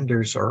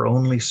finders are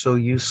only so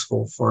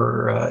useful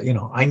for,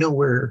 I know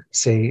where,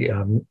 say,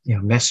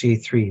 Messier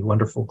 3,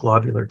 wonderful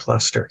globular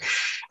cluster,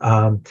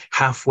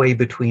 halfway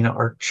between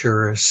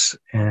Arcturus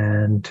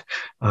and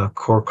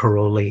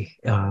Corcoroli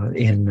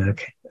in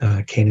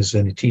Canis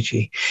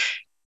Venatici.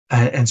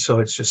 And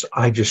so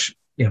I just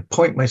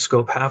point my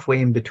scope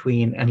halfway in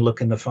between and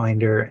look in the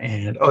finder,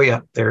 and oh yeah,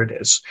 there it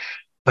is.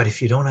 But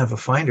if you don't have a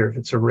finder, if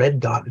it's a red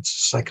dot, it's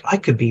just like I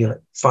could be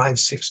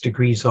 5-6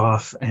 degrees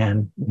off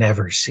and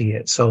never see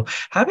it. So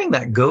having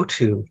that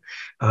go-to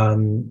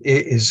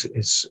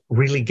is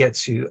really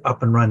gets you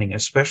up and running,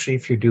 especially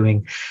if you're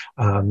doing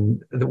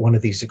one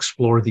of these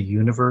explore the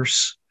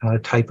universe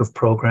type of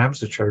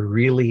programs, which I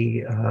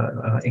really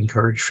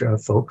encourage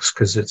folks,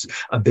 because it's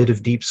a bit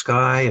of deep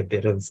sky, a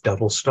bit of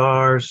double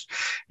stars,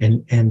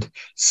 and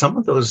some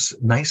of those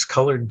nice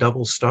colored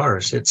double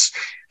stars. It's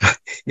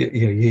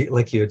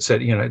like you had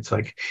said, it's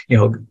like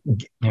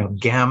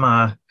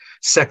gamma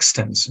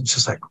sextants. It's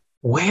just like,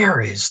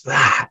 where is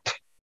that?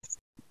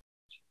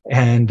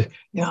 And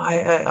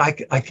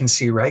I can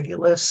see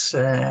Regulus,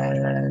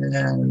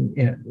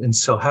 and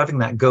so having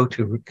that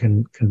go-to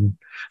can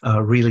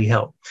really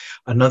help.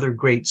 Another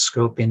great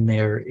scope in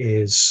there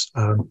is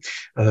the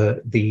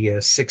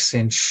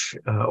 6-inch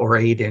or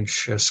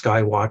 8-inch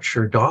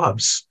Skywatcher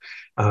Dobbs,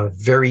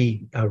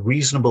 very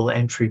reasonable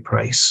entry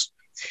price,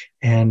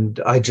 and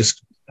I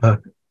just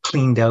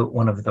cleaned out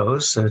one of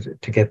those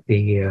to get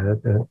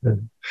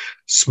the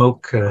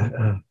smoke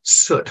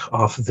soot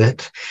off of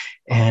it,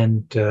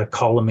 and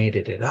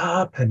collimated it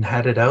up and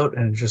had it out,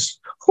 and just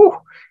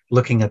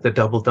looking at the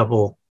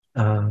double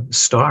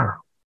star,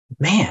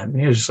 man,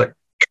 it was just like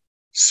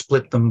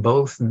split them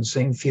both in the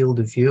same field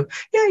of view.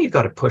 Yeah, you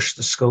got to push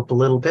the scope a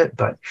little bit,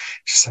 but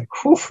just like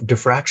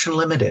diffraction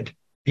limited,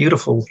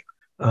 beautiful.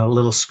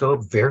 Little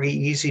scope, very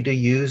easy to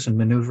use and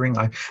maneuvering.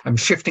 I'm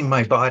shifting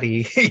my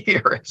body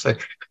here. It's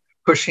like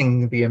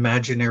pushing the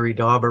imaginary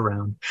Dob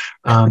around.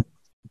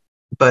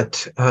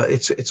 But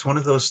it's one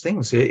of those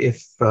things.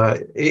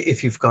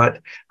 If you've got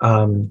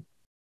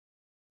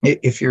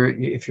if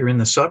you're in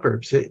the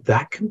suburbs,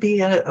 that can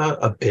be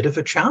a bit of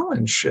a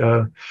challenge,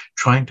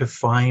 trying to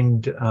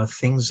find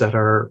things that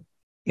are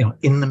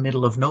in the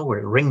middle of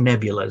nowhere. Ring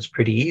Nebula is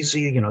pretty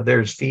easy.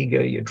 There's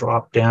Vega. You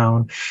drop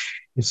down.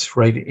 It's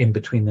right in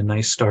between the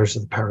nice stars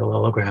of the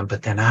parallelogram.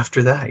 But then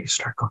after that, you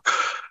start going,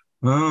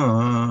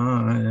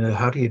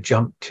 how do you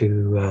jump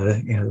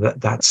to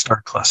that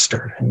star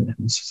cluster? And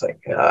it's just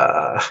like,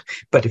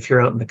 but if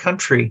you're out in the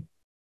country,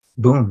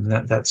 boom,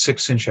 that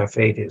 6-inch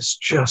f8 is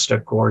just a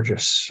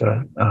gorgeous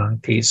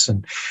piece.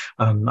 And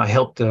I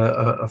helped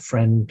a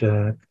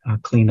friend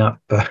clean up.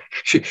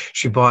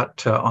 She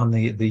bought on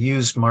the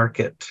used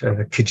market,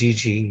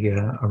 Kijiji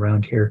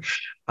around here.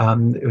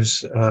 It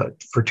was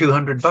for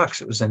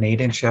 $200. It was an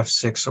 8-inch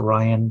f6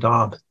 Orion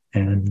Dob.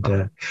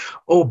 And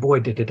oh boy,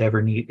 did it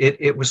ever need it.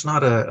 It was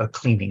not a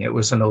cleaning. It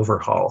was an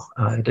overhaul.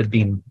 It had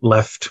been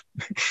left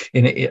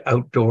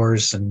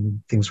outdoors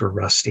and things were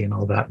rusty and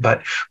all that,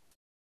 but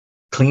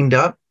cleaned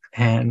up.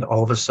 And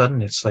all of a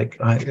sudden it's like,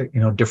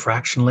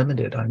 diffraction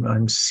limited.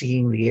 I'm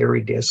seeing the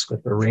airy disk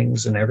with the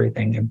rings and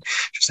everything. And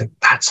just like,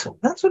 that's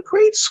a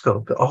great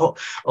scope.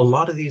 A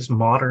lot of these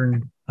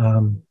modern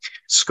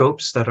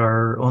scopes that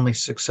are only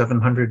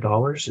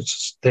 $600-700, it's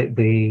just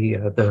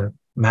the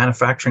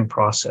manufacturing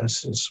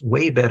process is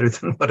way better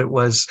than what it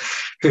was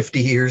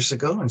 50 years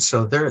ago, and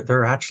so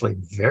they're actually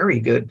very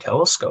good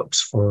telescopes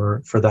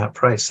for that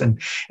price, and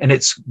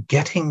it's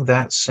getting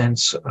that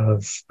sense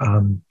of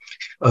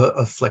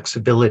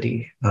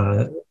flexibility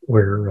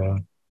where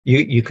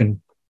you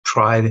can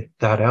try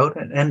that out,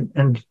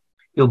 and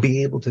you'll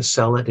be able to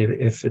sell it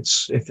if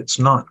it's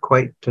not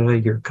quite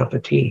your cup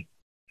of tea.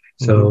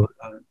 So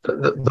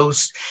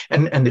those,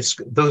 and it's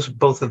those,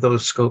 both of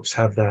those scopes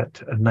have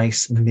that a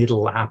nice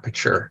middle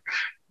aperture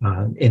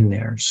in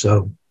there.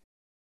 So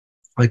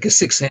like a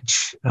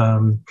 6-inch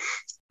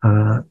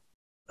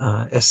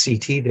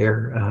SCT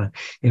there,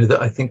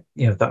 I think,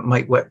 that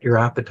might whet your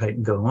appetite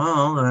and go,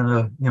 well,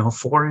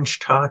 4-inch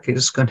talk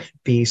is going to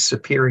be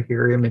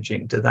superior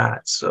imaging to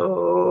that.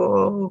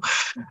 So,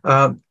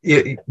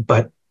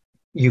 but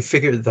you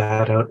figure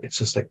that out. It's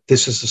just like,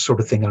 this is the sort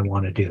of thing I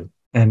want to do.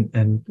 And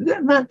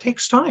that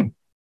takes time.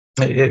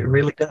 It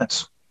really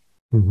does.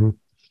 Mm-hmm.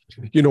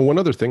 One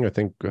other thing I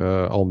think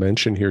I'll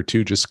mention here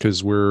too, just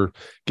because we're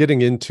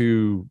getting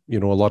into, a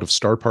lot of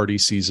star party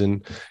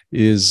season,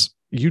 is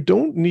you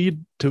don't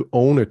need to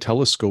own a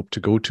telescope to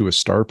go to a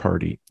star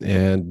party.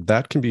 And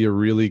that can be a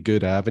really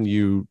good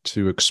avenue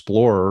to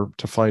explore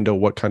to find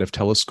out what kind of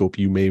telescope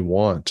you may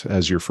want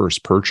as your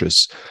first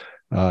purchase.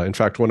 In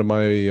fact, one of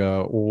my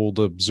old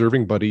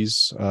observing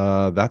buddies,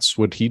 that's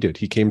what he did.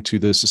 He came to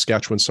the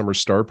Saskatchewan Summer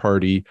Star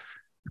Party,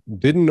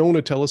 didn't own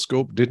a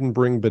telescope, didn't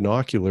bring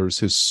binoculars.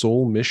 His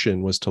sole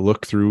mission was to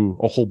look through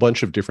a whole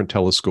bunch of different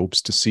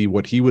telescopes to see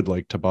what he would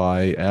like to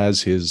buy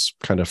as his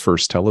kind of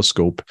first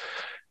telescope.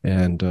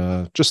 And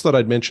just thought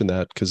I'd mention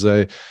that because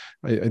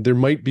there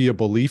might be a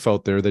belief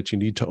out there that you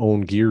need to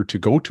own gear to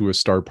go to a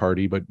star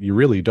party, but you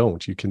really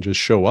don't. You can just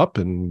show up,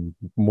 and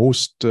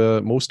most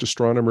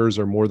astronomers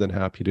are more than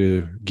happy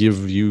to give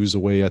views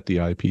away at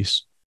the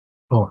eyepiece.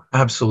 Oh,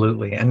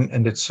 absolutely.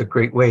 And it's a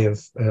great way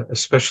of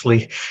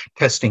especially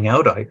testing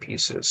out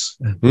eyepieces.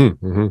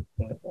 Mm-hmm.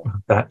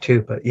 That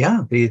too. But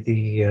yeah,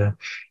 the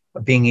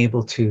being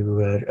able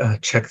to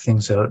check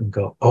things out and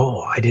go,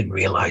 oh, I didn't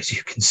realize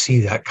you can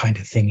see that kind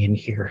of thing in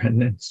here.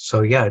 And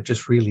so, yeah, it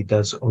just really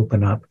does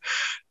open up.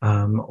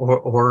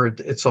 Or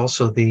it's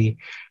also the,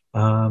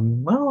 how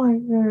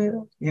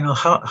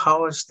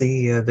is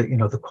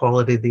the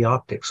quality of the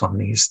optics on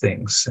these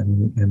things,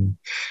 and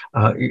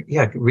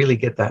really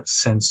get that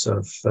sense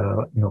of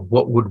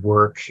what would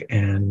work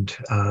and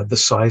the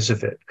size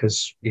of it,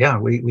 because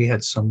we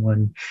had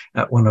someone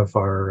at one of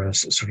our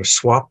sort of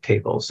swap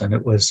tables, and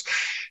it was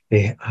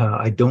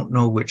I don't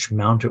know which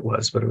mount it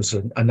was, but it was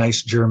a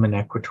nice German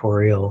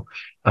equatorial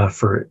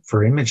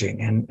for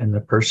imaging, and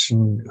the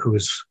person who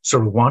was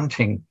sort of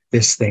wanting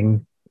this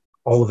thing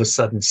all of a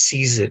sudden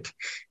sees it,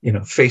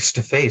 face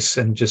to face,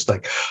 and just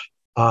like,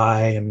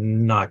 I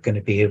am not going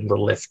to be able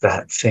to lift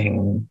that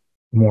thing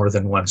more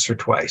than once or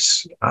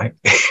twice.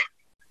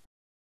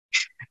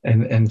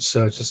 And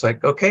so it's just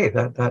like, okay,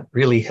 that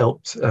really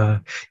helped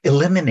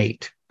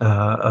eliminate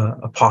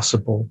a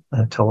possible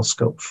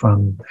telescope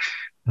from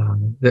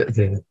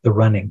the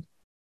running.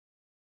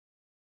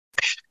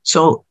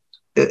 So,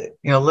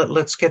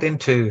 let's get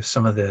into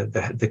some of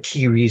the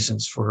key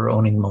reasons for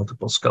owning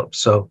multiple scopes.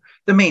 So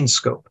the main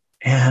scope.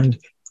 And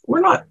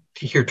we're not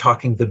here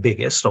talking the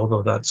biggest,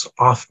 although that's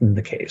often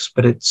the case,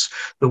 but it's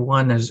the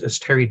one, as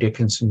Terry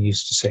Dickinson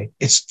used to say,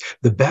 it's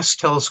the best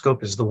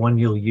telescope is the one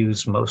you'll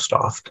use most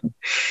often.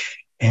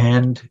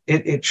 And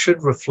it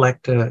should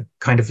reflect a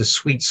kind of a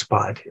sweet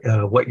spot,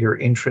 what your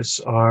interests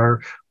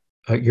are,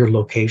 your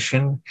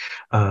location,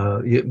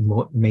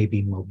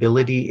 maybe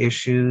mobility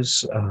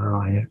issues.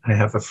 I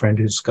have a friend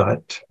who's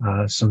got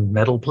some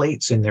metal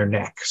plates in their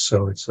neck,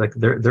 so it's like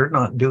they're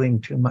not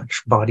doing too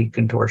much body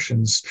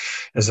contortions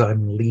as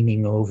I'm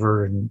leaning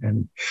over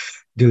and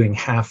doing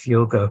half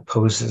yoga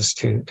poses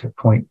to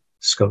point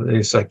scope.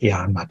 It's like,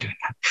 I'm not doing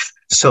that.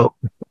 So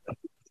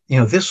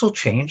this will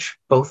change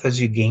both as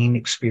you gain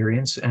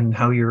experience and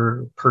how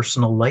your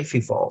personal life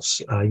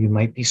evolves. You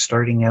might be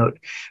starting out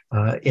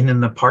in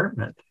an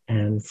apartment.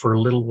 And for a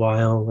little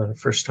while, the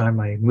first time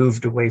I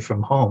moved away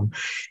from home,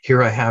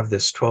 here I have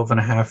this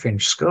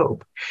 12.5-inch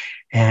scope.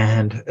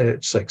 And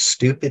it's like,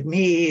 stupid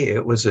me.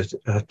 It was a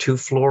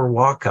 2-floor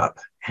walk up.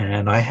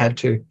 And I had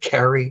to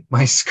carry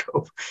my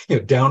scope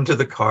down to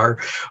the car,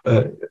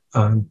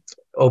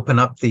 open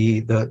up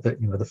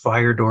the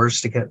fire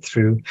doors to get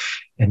through.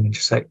 And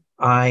just like,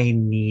 I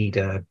need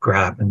a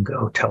grab and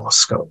go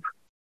telescope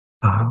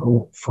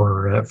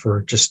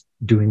for just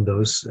doing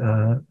those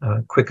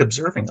quick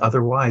observing.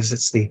 Otherwise,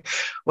 it's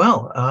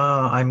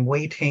I'm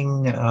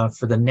waiting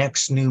for the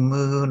next new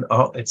moon.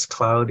 Oh, it's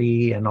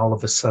cloudy, and all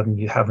of a sudden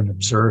you haven't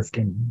observed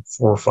in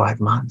 4 or 5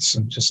 months,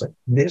 and just like,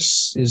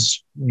 this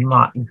is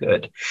not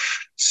good.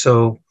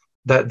 So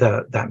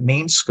that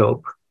main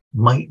scope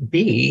might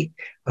be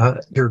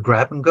your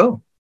grab and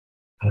go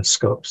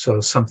scope.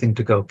 So something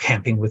to go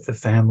camping with the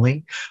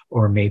family,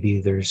 or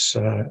maybe there's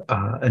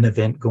an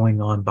event going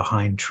on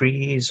behind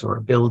trees or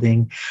a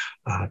building,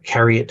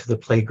 carry it to the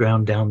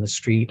playground down the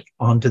street,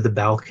 onto the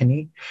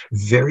balcony,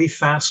 very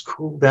fast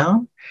cool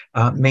down.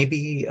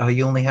 Maybe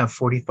you only have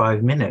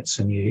 45 minutes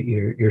and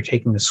you're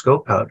taking the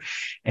scope out.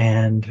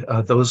 And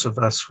those of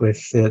us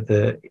with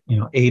the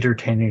 8 or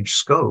 10-inch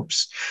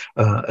scopes,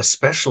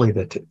 especially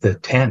the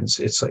 10s,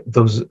 it's like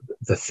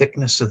the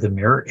thickness of the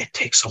mirror, it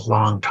takes a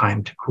long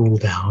time to cool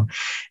down,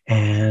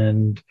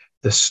 and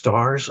the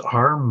stars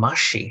are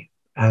mushy.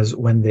 as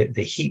when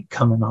the heat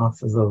coming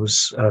off of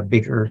those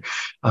bigger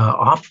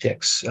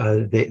optics,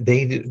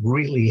 they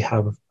really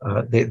have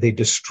they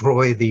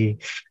destroy the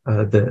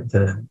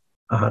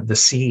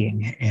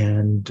seeing,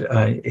 and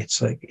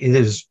it's like it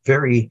is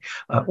very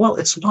well.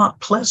 It's not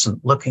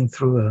pleasant looking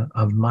through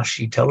a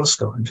mushy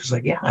telescope, and just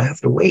like I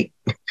have to wait,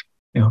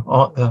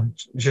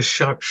 just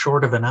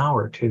short of an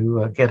hour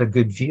to get a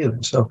good view.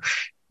 And so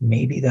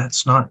maybe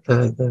that's not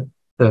the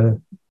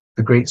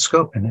great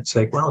scope. And it's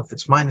like, well, if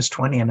it's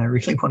 -20 and I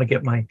really want to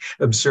get my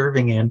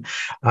observing in,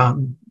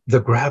 the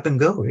grab and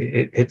go,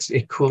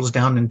 it cools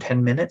down in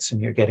 10 minutes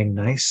and you're getting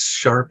nice,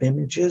 sharp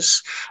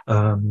images,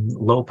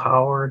 low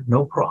power,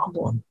 no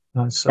problem.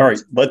 All right,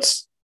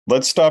 let's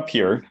stop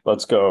here.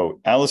 Let's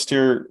go.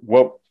 Alister,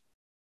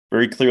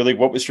 very clearly,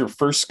 what was your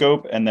first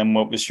scope? And then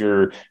what was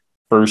your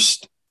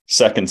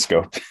second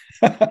scope?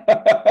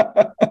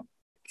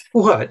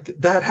 What?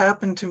 That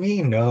happened to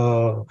me?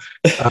 No.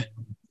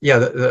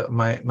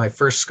 My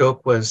first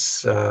scope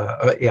was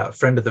a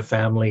friend of the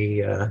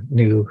family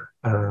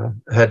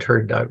had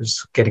heard I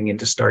was getting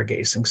into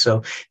stargazing,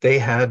 so they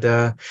had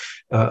a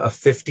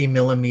 50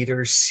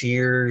 millimeter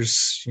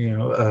Sears,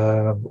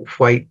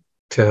 white.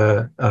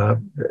 I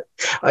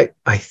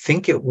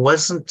think it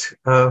wasn't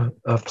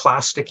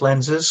plastic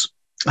lenses.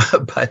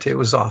 But it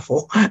was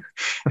awful.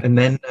 And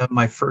then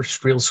my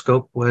first real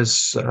scope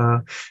was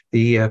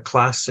the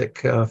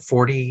classic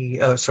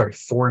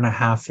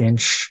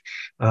 4.5-inch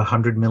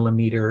 100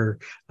 millimeter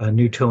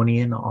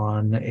Newtonian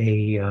on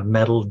a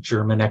metal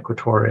German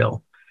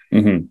equatorial.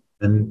 Mm-hmm.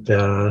 And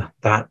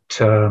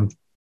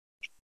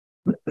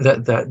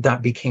that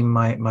became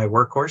my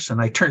workhorse, and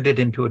I turned it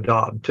into a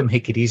Dob to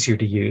make it easier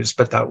to use.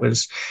 But that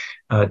was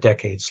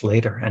decades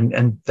later.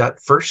 And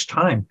that first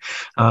time,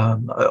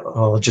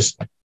 I'll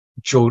just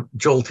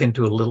jolt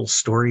into a little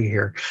story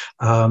here.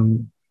 I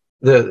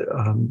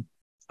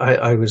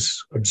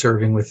was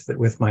observing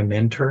with my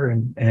mentor,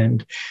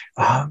 and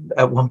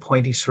at one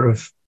point he sort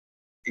of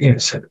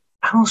said,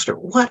 "Alister,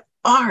 what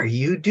are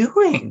you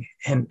doing?"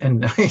 And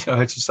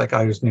it's just like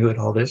I was new at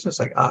all this. And it's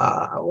like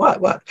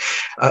what?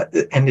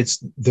 And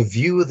it's the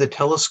view of the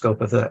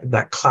telescope of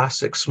that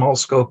classic small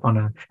scope on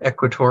an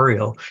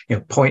equatorial,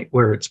 point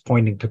where it's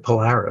pointing to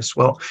Polaris.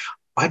 Well,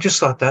 I just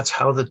thought that's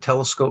how the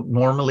telescope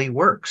normally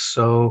works.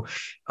 So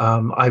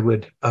I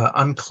would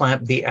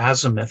unclamp the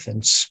azimuth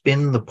and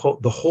spin the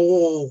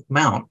whole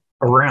mount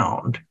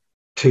around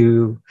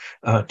to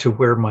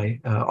where my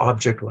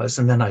object was,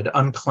 and then I'd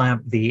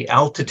unclamp the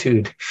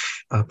altitude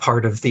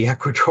part of the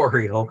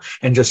equatorial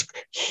and just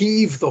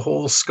heave the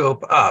whole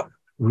scope up,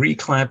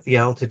 reclamp the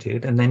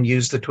altitude, and then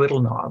use the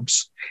twiddle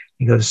knobs.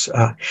 He goes,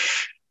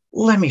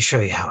 "Let me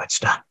show you how it's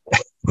done."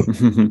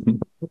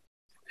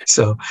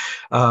 So,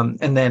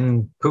 and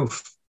then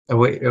poof,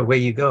 away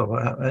you go.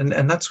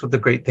 And that's what the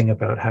great thing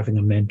about having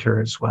a mentor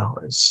as well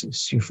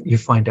is you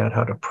find out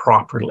how to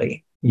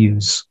properly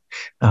use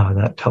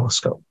that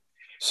telescope.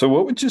 So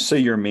what would you say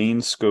your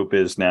main scope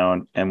is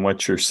now, and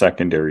what's your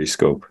secondary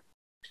scope?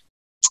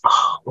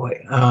 Oh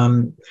boy.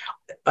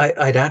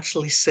 I'd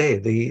actually say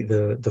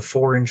the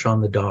 4-inch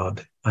on the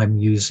Dob I'm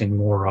using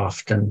more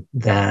often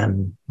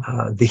than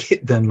my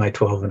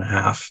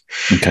 12.5.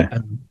 Okay.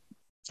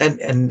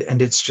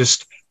 And it's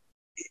just,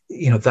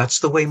 that's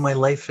the way my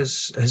life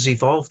has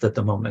evolved at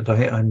the moment.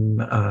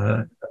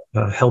 I'm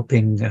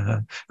helping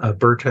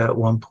Berta at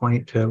one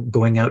point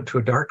going out to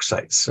a dark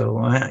site. So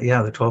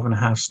the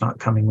 12.5's not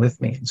coming with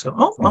me. And so,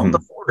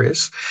 the 4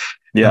 is.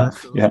 Yeah.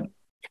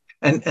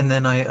 And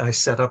then I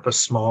set up a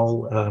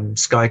small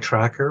sky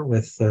tracker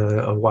with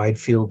a wide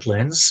field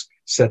lens,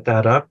 set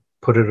that up,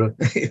 put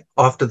it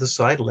off to the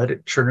side, let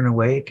it churn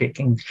away,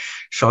 taking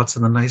shots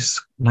of the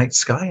nice night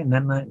sky. And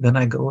then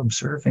I go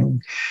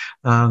observing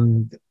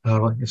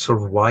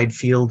sort of wide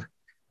field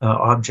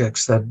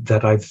objects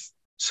that I've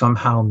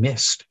somehow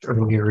missed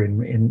earlier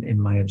in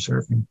my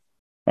observing.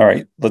 All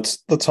right, let's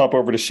hop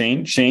over to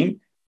Shane. Shane,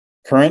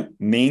 current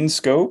main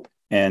scope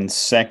and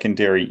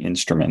secondary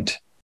instrument.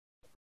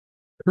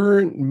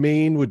 Current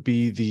main would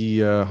be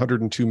the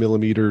 102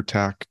 millimeter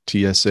TAC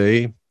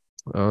TSA.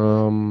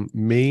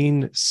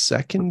 Main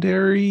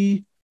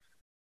secondary,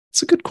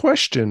 it's a good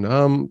question.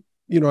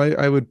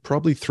 I would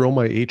probably throw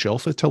my H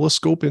alpha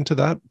telescope into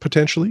that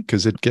potentially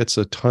because it gets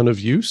a ton of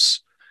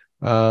use.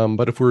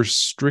 But if we're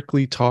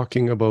strictly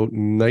talking about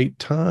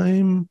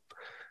nighttime,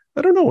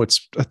 I don't know.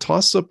 It's a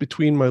toss up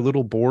between my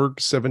little Borg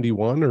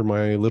 71 or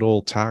my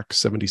little TAC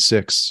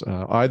 76.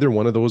 Either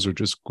one of those are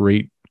just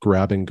great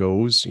grab and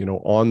goes.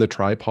 On the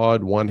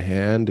tripod, one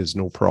hand is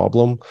no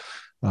problem.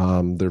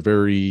 They're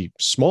very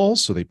small,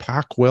 so they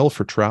pack well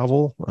for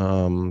travel.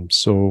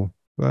 So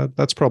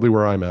that's probably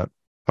where I'm at.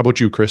 How about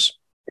you, Chris?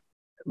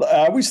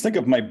 I always think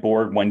of my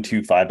Borg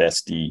 125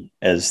 SD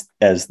as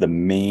the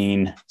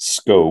main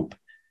scope.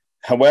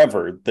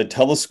 However, the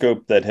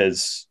telescope that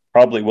has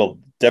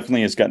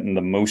definitely has gotten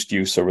the most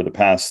use over the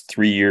past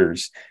 3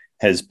 years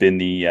has been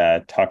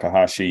the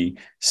Takahashi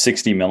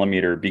 60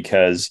 millimeter,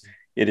 because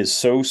it is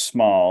so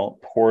small,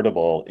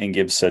 portable, and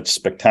gives such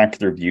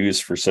spectacular views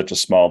for such a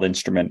small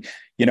instrument.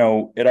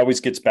 It always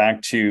gets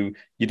back to,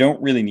 you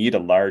don't really need a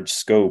large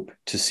scope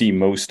to see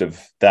most of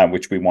that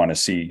which we want to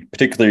see,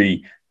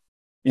 particularly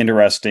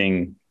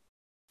interesting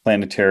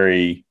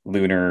planetary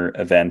lunar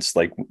events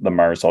like the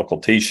Mars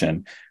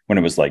occultation, when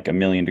it was like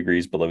 1,000,000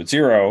 degrees below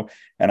zero.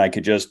 And I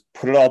could just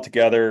put it all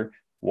together,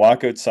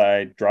 walk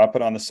outside, drop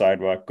it on the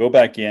sidewalk, go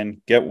back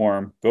in, get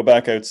warm, go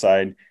back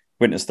outside,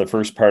 witness the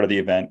first part of the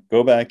event,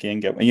 go back in,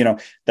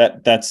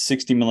 that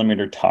 60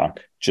 millimeter talk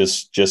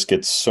just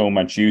gets so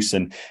much use.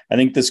 And I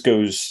think this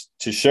goes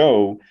to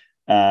show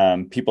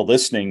people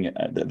listening,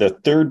 the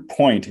third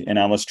point in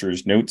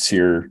Alister's notes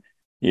here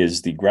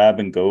is the grab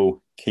and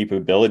go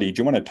capability. Do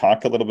you want to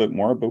talk a little bit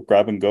more about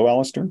grab and go,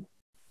 Alister?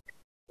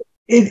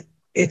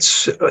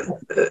 It's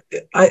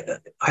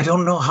I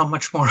don't know how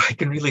much more I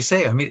can really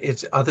say. I mean,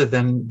 it's other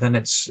than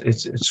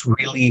it's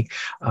really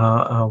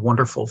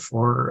wonderful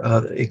for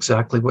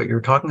exactly what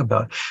you're talking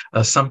about.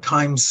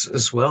 Sometimes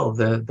as well,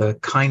 the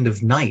kind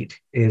of night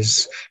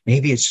is,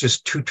 maybe it's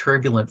just too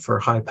turbulent for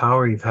high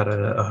power. You've had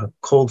a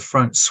cold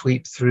front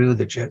sweep through,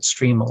 the jet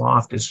stream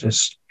aloft is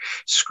just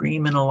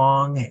screaming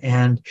along,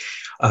 and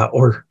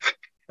or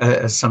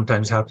as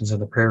sometimes happens in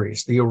the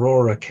prairies, the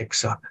aurora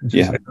kicks up. And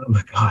Yeah. like, oh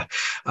my God.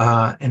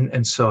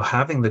 And so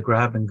having the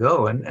grab and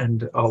go,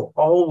 and I'll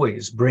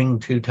always bring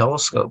two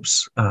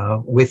telescopes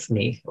with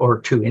me, or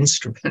two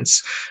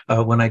instruments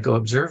when I go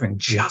observing,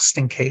 just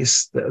in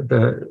case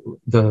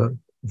the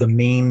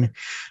main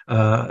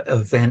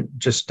event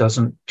just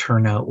doesn't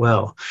turn out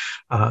well.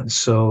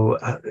 So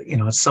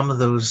some of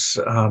those,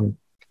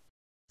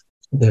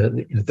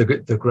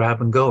 the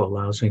grab and go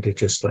allows me to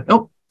just like,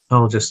 oh,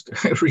 I'll just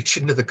reach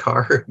into the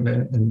car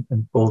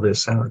and pull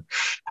this out.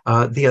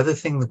 The other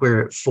thing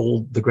where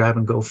the grab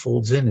and go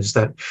folds in is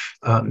that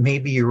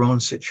maybe your own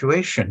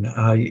situation,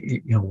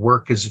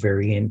 work is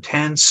very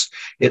intense.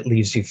 It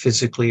leaves you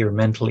physically or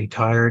mentally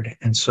tired.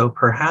 And so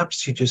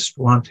perhaps you just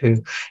want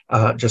to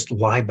just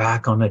lie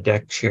back on a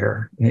deck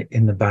chair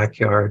in the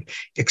backyard,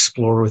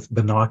 explore with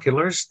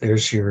binoculars.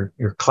 There's your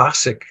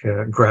classic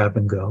grab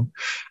and go.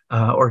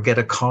 Or get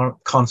a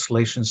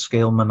constellation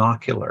scale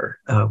monocular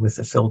with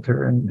a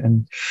filter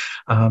and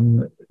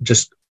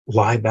just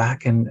lie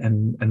back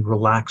and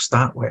relax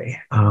that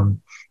way.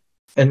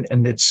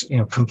 And it's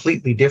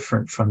completely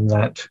different from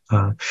that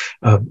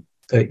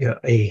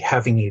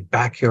having a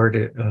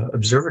backyard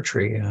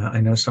observatory.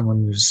 I know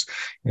someone who's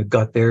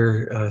got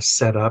their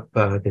set up.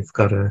 They've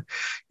got a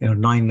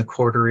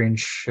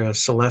 9.25-inch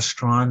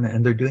Celestron,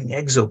 and they're doing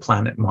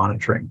exoplanet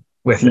monitoring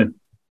with it,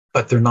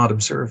 but they're not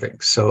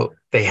observing. So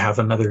they have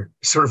another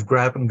sort of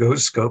grab and go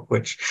scope,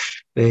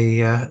 which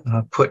they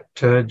put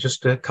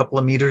just a couple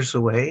of meters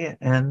away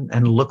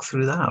and look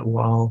through that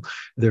while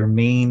their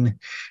main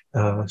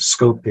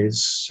scope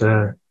is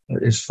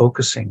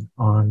focusing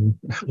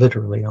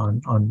literally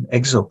on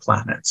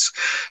exoplanets.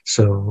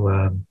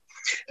 So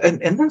and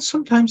then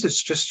sometimes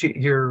it's just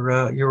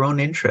your own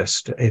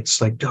interest.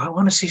 It's like, do I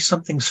want to see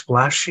something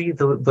splashy?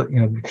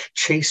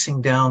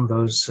 Chasing down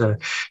those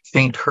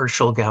faint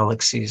Herschel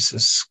galaxies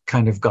has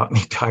kind of got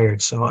me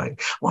tired. So I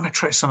want to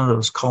try some of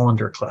those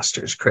colander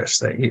clusters, Chris,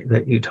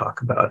 that you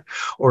talk about.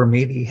 Or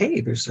maybe,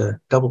 hey, there's a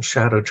double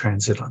shadow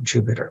transit on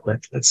Jupiter.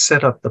 Let's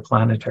set up the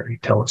planetary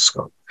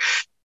telescope.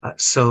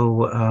 That's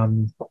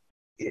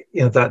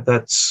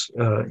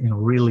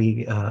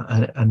really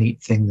a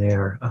neat thing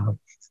there.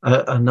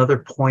 Another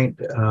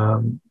point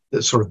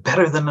that's sort of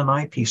better than an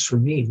eyepiece for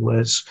me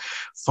was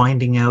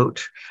finding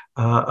out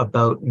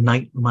about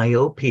night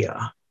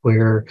myopia,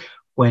 where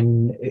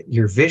when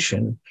your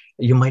vision,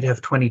 you might have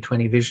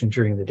 20/20 vision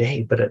during the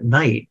day, but at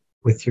night,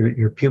 with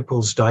your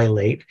pupils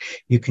dilate,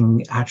 you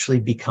can actually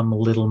become a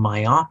little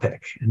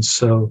myopic. And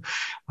so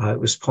it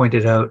was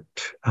pointed out,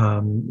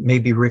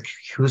 maybe Rick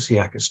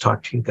Husiak has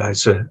talked to you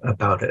guys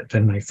about it.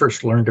 And I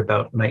first learned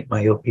about night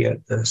myopia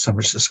at the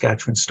Summer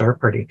Saskatchewan Star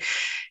Party.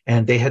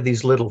 And they had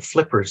these little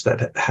flippers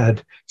that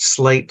had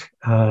slight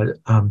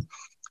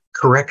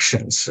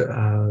corrections,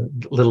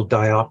 little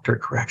diopter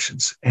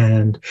corrections.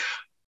 And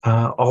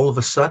all of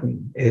a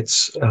sudden,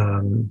 it's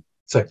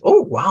like,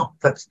 oh, wow,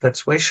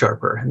 that's way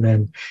sharper. And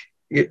then,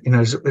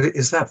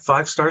 is that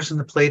 5 stars in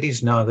the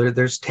Pleiades? No,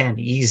 there's 10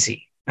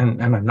 easy.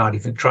 And I'm not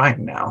even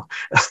trying now.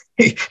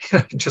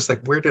 Just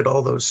like, where did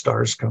all those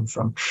stars come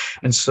from?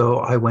 And so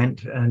I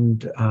went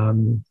and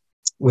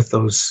with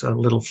those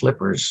little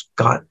flippers,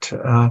 got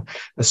a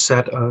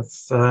set of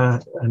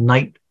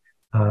night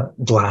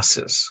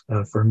glasses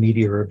for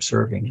meteor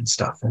observing and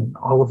stuff. And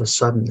all of a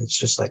sudden, it's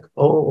just like,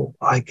 oh,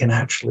 I can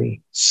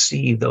actually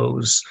see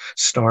those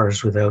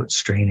stars without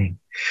straining.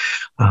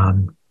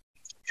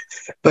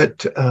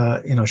 But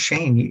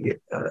Shane,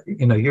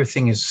 your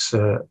thing is,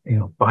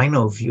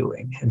 bino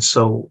viewing. And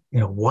so,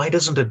 why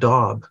doesn't a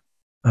dog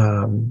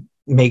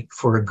make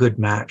for a good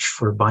match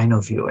for bino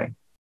viewing?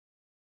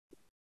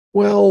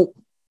 Well,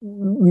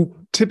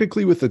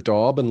 Typically with the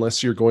Daub,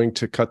 unless you're going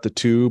to cut the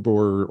tube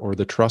or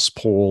the truss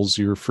poles,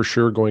 you're for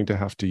sure going to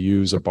have to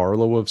use a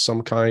Barlow of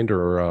some kind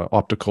or a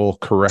optical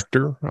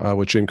corrector,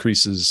 which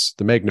increases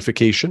the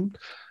magnification.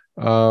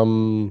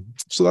 So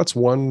that's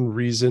one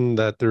reason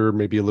that they're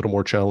maybe a little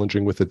more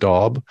challenging with the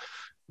Daub.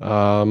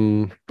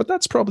 But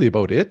that's probably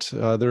about it.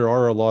 There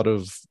are a lot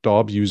of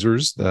Daub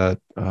users that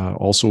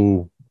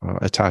also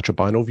attach a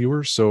bino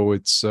viewer, so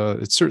it's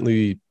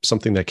certainly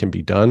something that can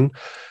be done.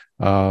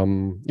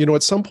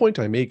 At some point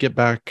I may get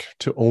back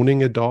to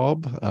owning a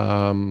Daub.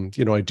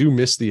 I do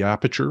miss the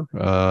aperture.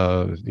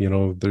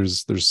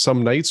 There's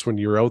some nights when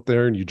you're out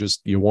there and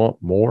you want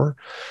more,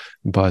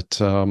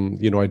 but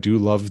I do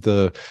love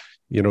the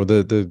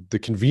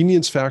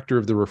convenience factor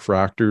of the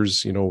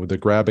refractors. The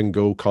grab and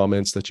go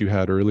comments that you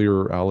had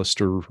earlier,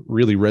 Alister,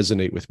 really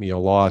resonate with me a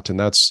lot. And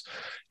that's,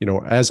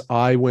 as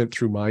I went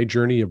through my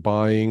journey of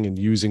buying and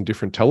using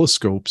different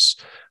telescopes,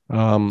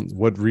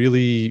 what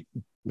really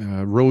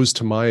rose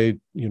to my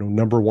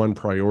number one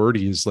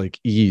priority is like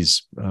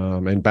ease.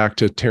 And back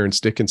to Terrence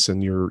Dickinson,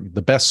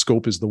 the best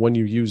scope is the one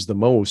you use the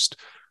most.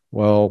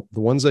 Well, the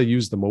ones I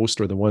use the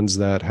most are the ones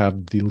that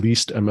have the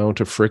least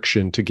amount of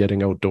friction to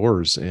getting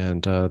outdoors,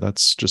 and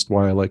that's just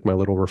why I like my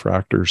little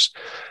refractors.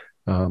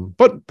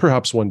 But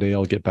perhaps one day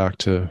I'll get back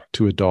to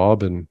a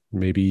Daub and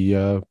maybe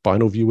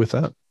bino view with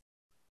that.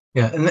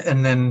 Yeah,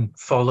 and then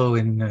follow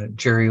in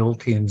Jerry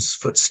Oltian's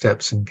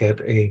footsteps and get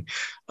a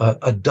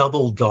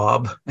double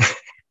Daub.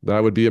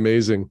 That would be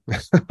amazing.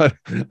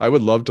 I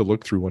would love to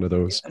look through one of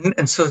those.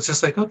 And so it's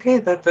just like, okay,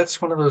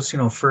 that's one of those,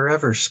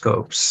 forever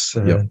scopes.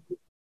 Yep.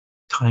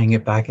 Tying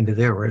it back into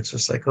there, where it's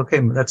just like, okay,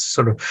 that's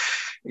sort of,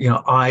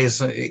 eyes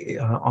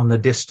on the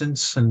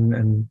distance,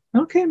 and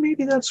okay,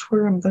 maybe that's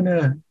where I'm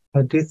gonna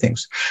do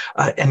things.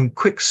 And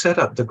quick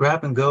setup, the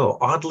grab and go.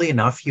 Oddly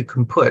enough, you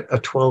can put a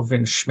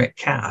 12-inch Schmidt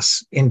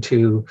Cass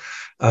into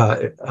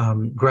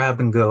grab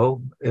and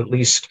go, at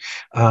least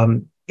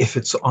if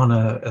it's on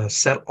a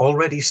set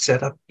already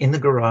set up in the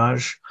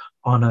garage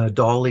on a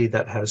dolly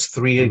that has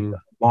three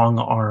long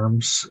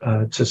arms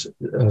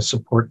to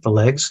support the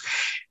legs,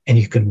 and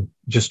you can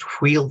just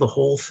wheel the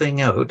whole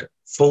thing out,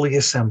 fully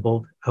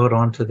assembled, out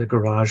onto the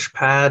garage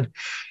pad,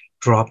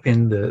 drop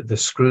in the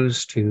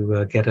screws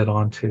to get it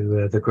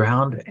onto the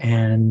ground,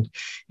 and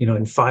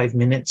in 5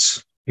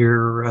 minutes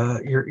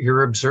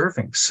you're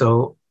observing.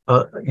 So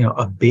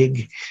a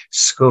big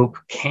scope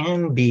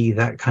can be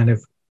that kind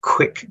of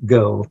quick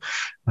go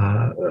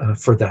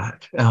for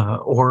that,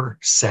 or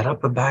set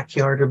up a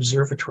backyard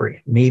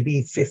observatory.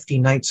 Maybe 50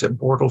 nights at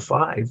Bortle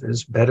 5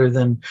 is better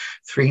than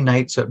 3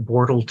 nights at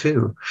Bortle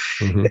 2.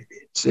 Mm-hmm.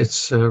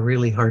 It's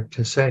really hard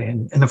to say.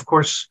 And of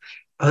course,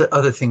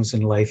 other things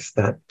in life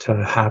that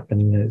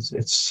happen is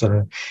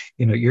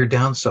you're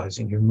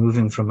downsizing. You're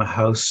moving from a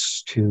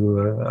house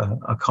to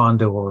a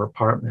condo or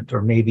apartment,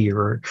 or maybe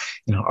your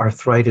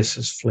arthritis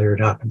has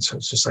flared up, and so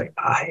it's just like,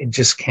 I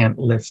just can't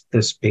lift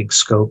this big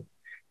scope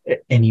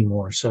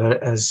anymore. So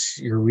as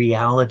your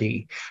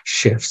reality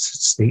shifts,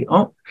 it's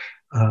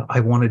I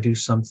want to do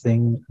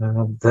something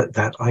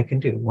that I can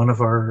do. One of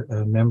our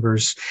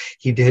members,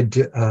 he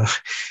did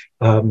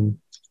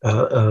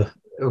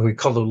we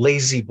call it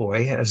lazy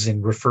boy, as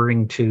in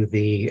referring to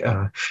the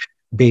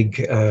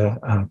big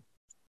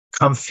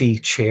comfy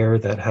chair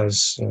that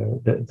has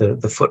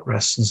the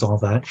footrests and all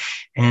that.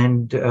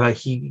 And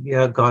he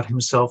got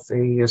himself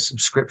a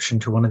subscription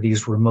to one of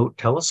these remote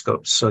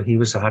telescopes. So he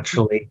was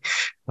actually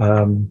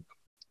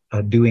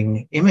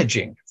doing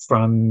imaging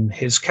from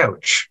his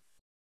couch.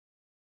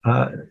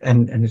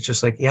 And it's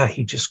just like, yeah,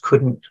 he just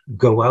couldn't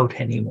go out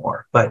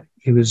anymore, but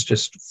he was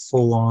just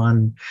full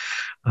on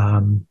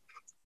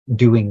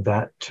doing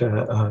that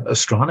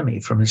astronomy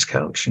from his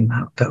couch. And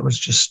that was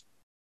just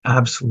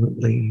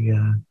absolutely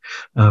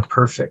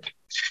perfect.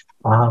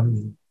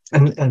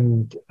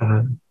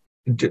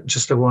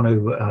 Just I want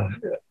to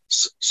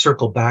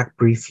circle back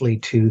briefly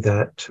to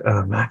that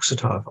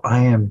Maxitov. I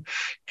am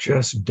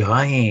just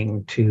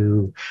dying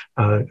to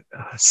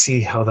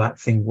see how that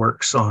thing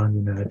works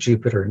on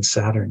Jupiter and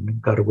Saturn. I've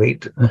got to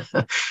wait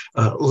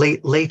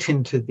late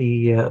into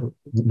the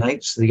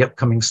nights. The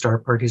upcoming star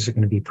parties are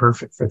going to be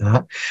perfect for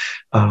that.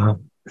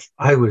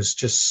 I was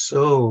just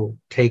so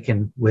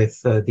taken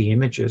with the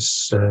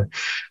images.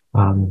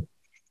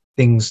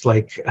 Things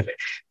like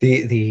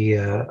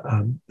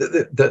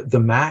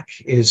the Mac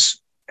is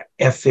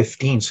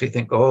F15, so you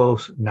think, oh,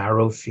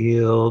 narrow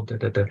field. Da,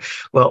 da, da.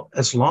 Well,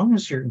 as long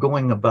as you're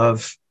going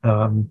above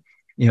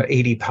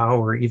 80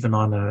 power, even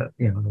on an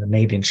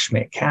 8-inch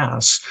Schmidt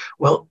Cass,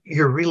 well,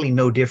 you're really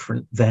no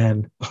different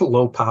than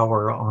low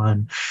power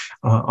on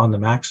the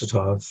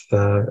Maxitov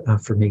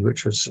for me,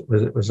 which was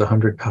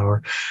 100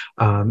 power.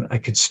 I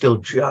could still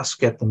just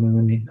get the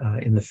moon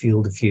in the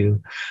field of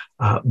view,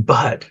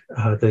 but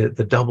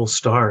the double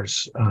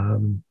stars,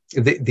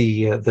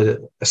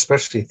 the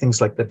especially things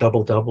like the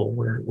double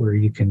where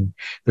you can,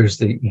 there's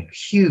the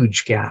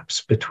huge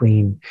gaps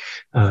between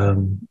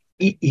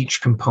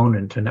each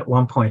component. And at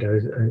one point I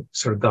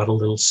sort of got a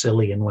little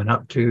silly and went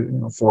up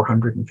to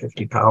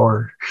 450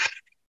 power,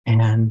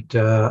 and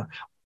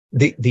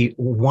the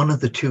one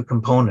of the two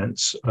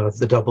components of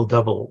the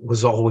double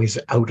was always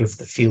out of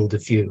the field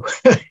of view.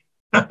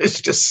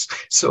 It's just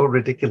so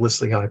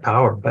ridiculously high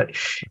power, but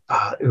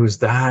it was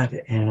that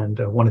and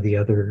one of the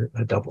other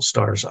double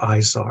stars,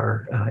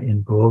 Izar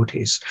in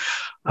Boötes.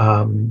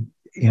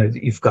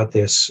 You've got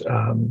this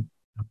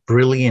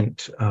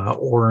brilliant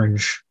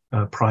orange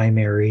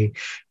primary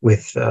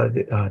with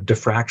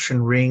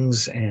diffraction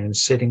rings, and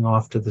sitting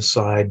off to the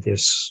side,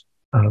 this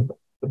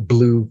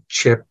blue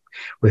chip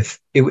with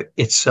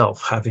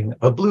itself having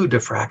a blue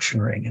diffraction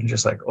ring, and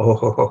just like,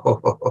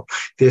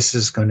 this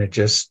is going to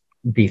just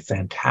be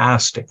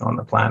fantastic on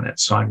the planet.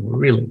 So I'm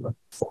really looking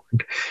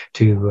forward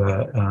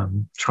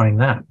to trying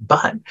that.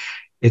 But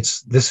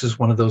this is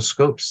one of those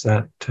scopes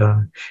that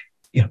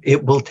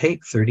it will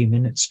take 30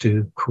 minutes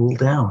to cool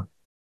down.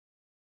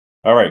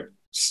 All right.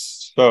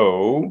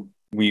 So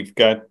we've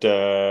got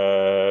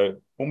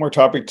one more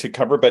topic to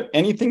cover, but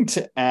anything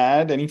to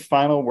add? Any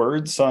final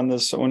words on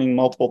this owning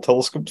multiple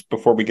telescopes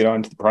before we get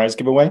on to the prize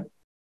giveaway?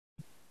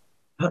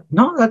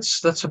 No,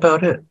 that's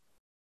about it.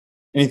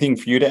 Anything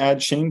for you to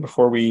add, Shane,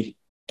 before we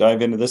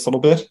dive into this a little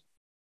bit?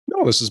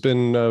 No, this has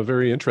been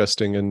very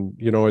interesting. And,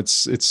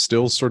 it's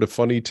still sort of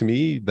funny to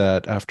me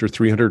that after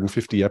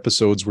 350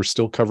 episodes, we're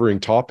still covering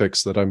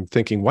topics that I'm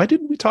thinking, why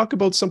didn't we talk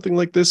about something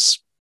like this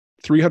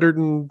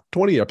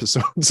 320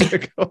 episodes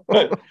ago?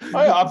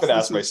 I often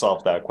ask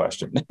myself that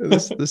question.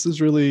 this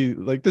is really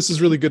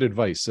good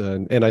advice.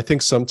 And I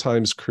think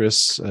sometimes,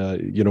 Chris,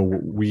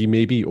 we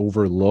maybe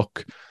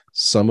overlook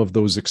some of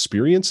those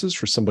experiences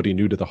for somebody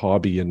new to the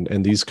hobby,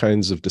 and these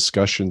kinds of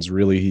discussions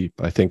really,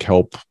 I think,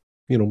 help,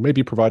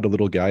 maybe provide a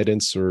little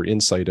guidance or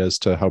insight as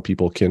to how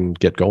people can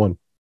get going.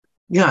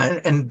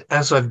 Yeah. And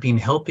as I've been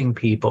helping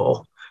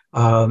people,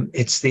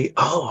 it's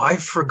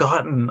I've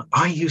forgotten,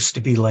 I used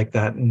to be like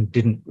that and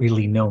didn't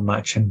really know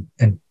much and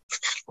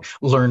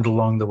learned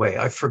along the way.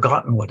 I've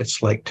forgotten what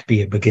it's like to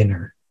be a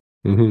beginner.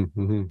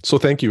 Mm-hmm, mm-hmm. So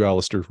thank you,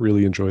 Alister.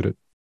 Really enjoyed it.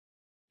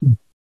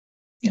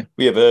 Yeah.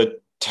 We have a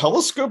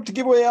telescope to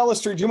give away,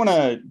 Alister. Do you want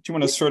to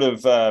sort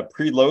of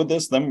preload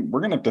this? Then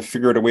we're going to have to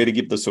figure out a way to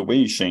give this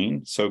away,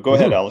 Shane. So go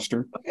ahead,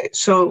 Alister. Okay.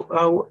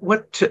 So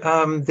what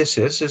this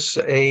is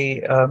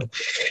a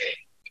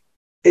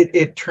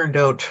it turned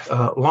out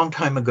a long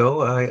time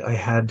ago. I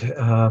had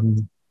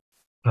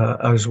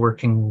I was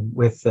working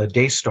with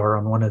Daystar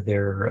on one of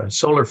their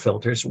solar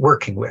filters,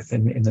 working with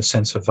in the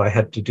sense of I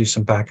had to do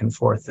some back and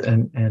forth.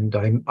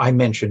 And I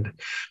mentioned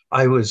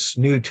I was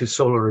new to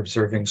solar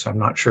observing, so I'm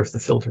not sure if the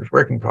filter is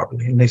working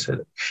properly. And they said,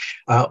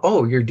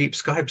 you're deep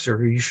sky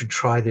observer, you should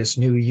try this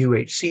new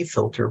UHC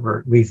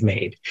filter we've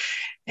made.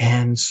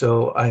 And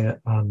so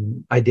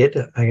I did.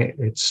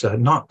 It's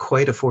not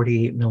quite a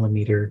 48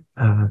 millimeter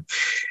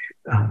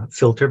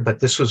filter,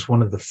 but this was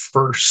one of the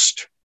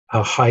first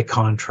high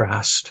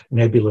contrast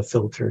nebula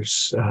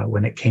filters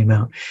when it came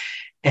out.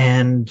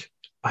 And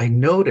I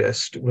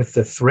noticed with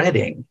the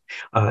threading,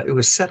 it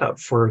was set up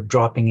for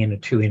dropping in a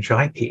 2-inch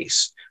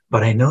eyepiece,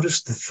 but I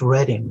noticed the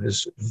threading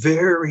was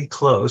very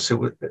close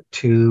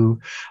to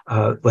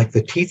like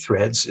the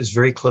T-threads is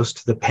very close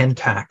to the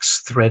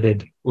Pentax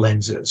threaded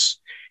lenses.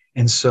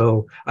 And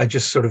so I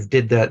just sort of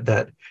did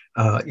that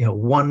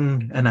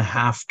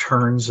 1.5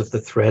 turns of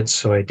the threads,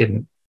 so I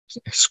didn't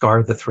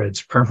scar the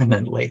threads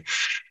permanently.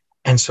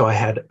 And so I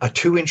had a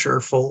 2-inch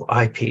full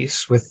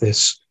eyepiece with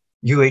this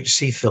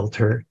UHC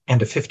filter and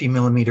a 50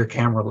 millimeter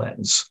camera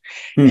lens.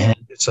 And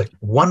it's like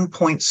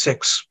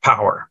 1.6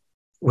 power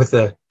with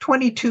a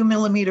 22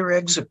 millimeter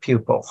exit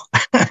pupil,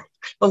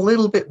 a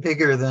little bit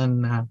bigger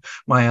than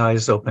my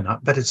eyes open up.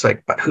 But it's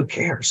like, but who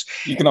cares?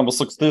 You can almost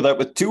look through that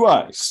with 2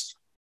 eyes.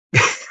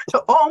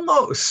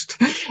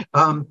 Almost.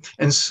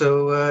 And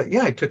so,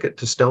 I took it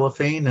to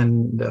Stellafane,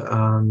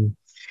 and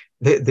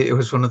it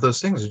was one of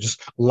those things. You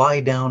just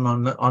lie down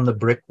on the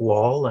brick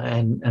wall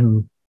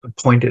and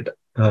point it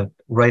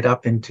right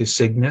up into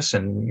Cygnus,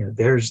 and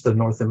there's the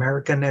North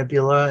America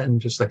Nebula, and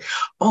just like,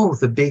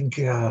 the big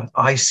IC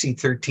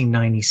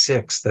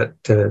 1396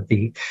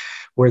 that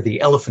where the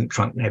Elephant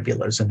Trunk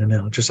Nebula is in the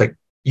middle. Just like,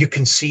 you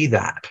can see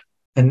that.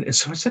 And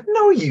so I said,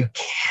 no, you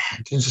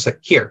can't. And just like,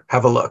 here,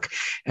 have a look.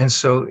 And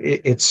so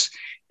it's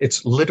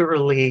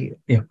literally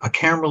a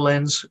camera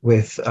lens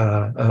with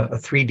a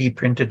 3D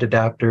printed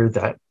adapter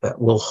that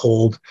will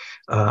hold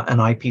an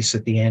eyepiece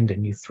at the end,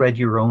 and you thread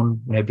your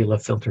own nebula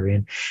filter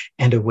in,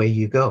 and away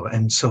you go.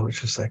 And so it's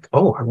just like,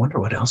 I wonder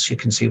what else you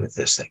can see with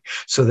this thing.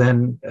 So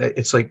then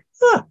it's like,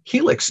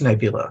 Helix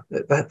Nebula.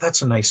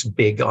 That's a nice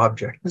big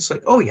object. It's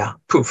like,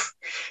 poof,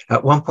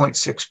 at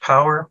 1.6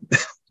 power,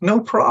 no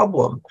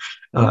problem.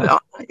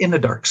 In a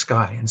dark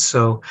sky. And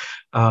so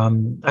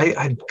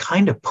I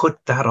kind of put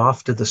that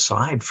off to the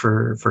side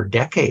for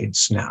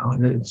decades now.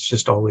 And it's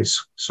just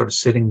always sort of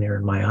sitting there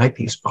in my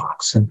eyepiece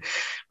box. And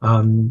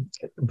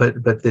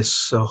but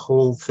this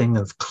whole thing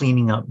of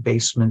cleaning up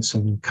basements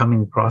and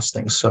coming across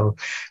things. So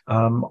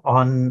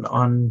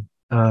on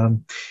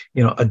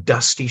a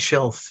dusty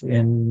shelf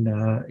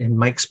in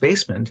Mike's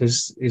basement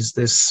is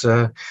this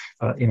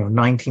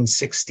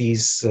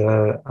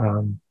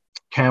 1960s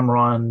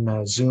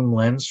Tamron zoom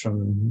lens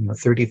from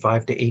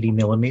 35 to 80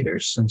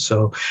 millimeters. And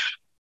so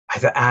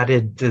I've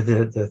added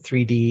the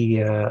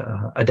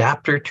 3D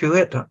adapter to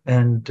it.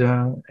 And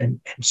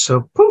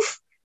so poof,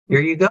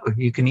 here you go.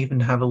 You can even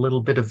have a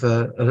little bit of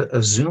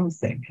a zoom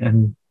thing.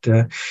 And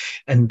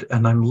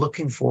I'm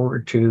looking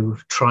forward to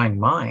trying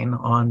mine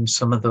on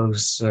some of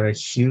those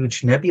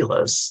huge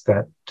nebulas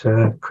that,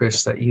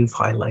 Chris, that you've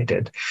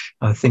highlighted.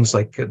 Things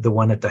like the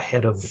one at the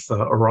head of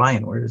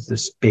Orion, where there's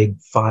this big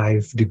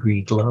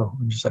 5-degree glow.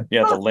 I'm just like,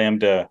 the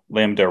Lambda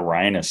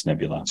Orionis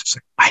Nebula.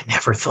 I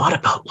never thought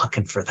about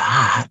looking for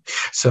that.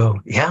 So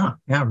yeah,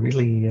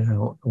 really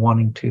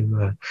wanting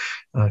to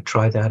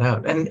try that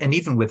out. And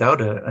even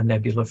without a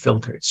nebula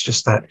filter, it's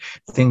just that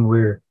thing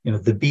where,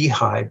 the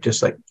beehive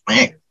just like,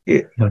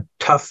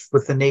 tough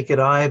with the naked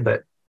eye,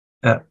 but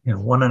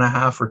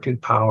 1.5 or 2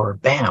 power,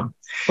 bam.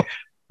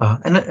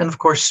 And of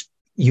course,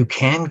 you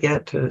can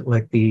get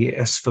like the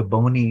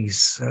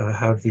Esphebonis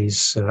have these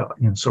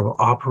sort of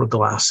opera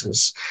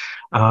glasses,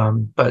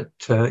 but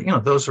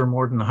those are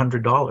more than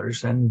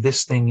 $100. And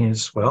this thing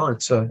is, well,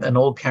 it's an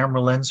old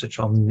camera lens which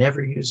I'll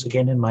never use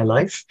again in my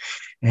life,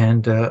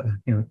 and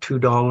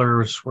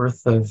 $2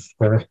 worth of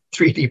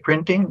 3D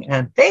printing,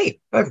 and hey,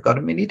 I've got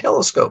a mini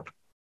telescope.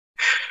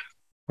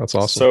 That's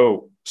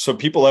awesome. So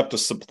people have to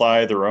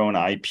supply their own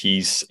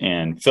eyepiece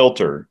and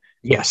filter.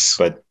 Yes,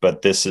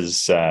 but this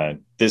is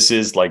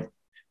like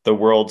the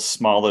world's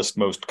smallest,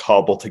 most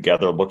cobbled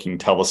together looking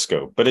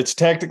telescope, but it's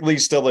technically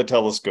still a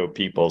telescope,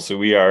 people. So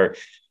we are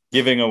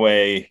giving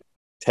away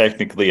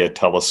technically a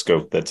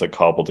telescope that's a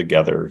cobbled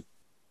together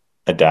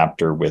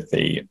adapter with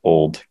a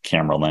old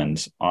camera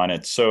lens on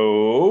it.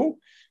 So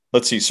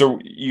let's see. So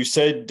you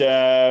said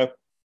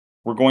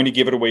we're going to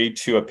give it away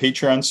to a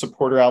Patreon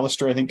supporter,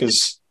 Alister, I think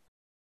is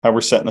how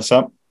we're setting this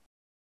up.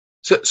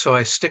 So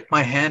I stick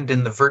my hand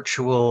in the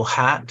virtual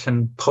hat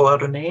and pull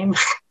out a name.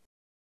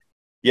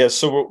 Yeah,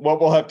 so what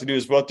we'll have to do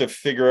is we'll have to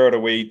figure out a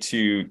way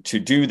to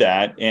do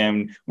that.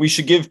 And we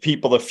should give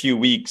people a few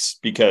weeks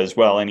because,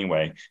 well,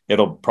 anyway,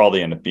 it'll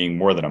probably end up being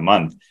more than a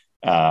month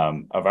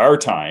of our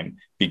time,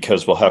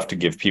 because we'll have to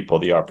give people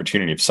the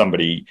opportunity. If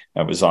somebody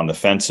was on the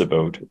fence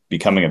about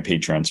becoming a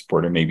Patreon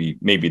supporter,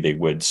 maybe they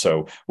would.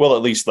 So we'll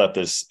at least let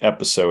this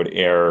episode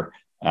air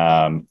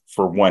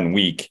for 1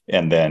 week,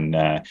 and then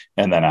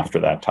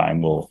after that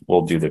time,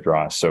 we'll do the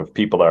draw. So if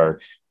people are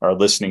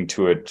listening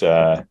to it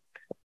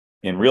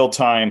in real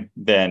time,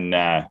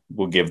 then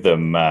we'll give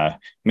them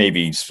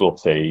maybe we'll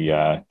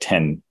say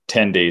 10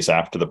 days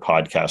after the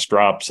podcast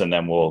drops, and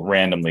then we'll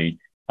randomly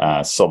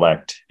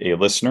select a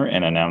listener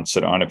and announce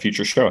it on a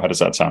future show. How does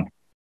that sound?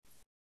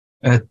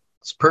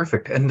 It's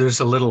perfect. And there's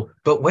a little,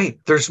 but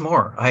wait, there's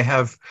more. I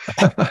have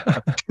 2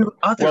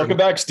 other. Welcome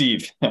back,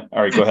 Steve. All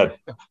right, go ahead.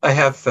 I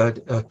have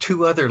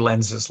 2 other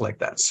lenses like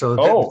that. So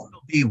that will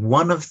be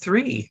 1 of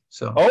 3.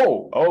 So.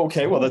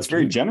 Okay. Well, that's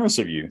very generous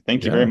of you.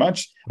 Thank you very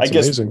much. That's I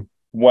guess amazing.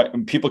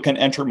 What people can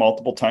enter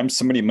multiple times.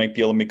 Somebody might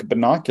be able to make a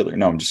binocular.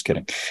 No, I'm just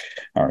kidding.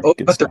 All right.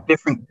 But they're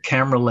different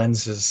camera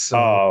lenses. So,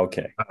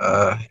 okay.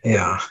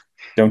 Yeah.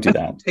 Don't do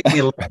that. Take me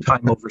a little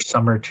time over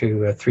summer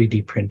to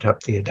 3D print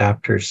up the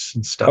adapters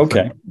and stuff.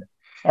 Okay.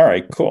 All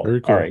right. Cool.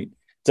 Very cool. All right.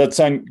 Does that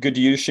sound good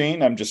to you,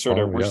 Shane? I'm just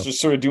we're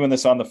just sort of doing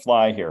this on the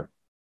fly here.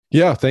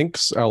 Yeah,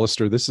 thanks,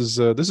 Alister. This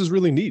is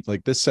really neat.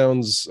 Like, this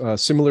sounds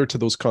similar to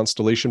those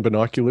constellation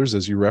binoculars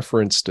as you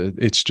referenced.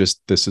 It's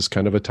just this is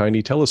kind of a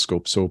tiny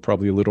telescope, so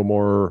probably a little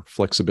more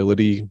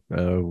flexibility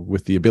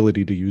with the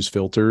ability to use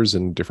filters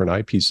and different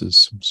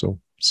eyepieces. So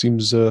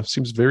seems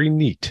very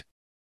neat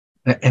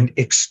and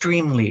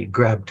extremely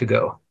grab to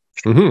go.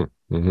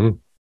 Mm-hmm. Mm-hmm.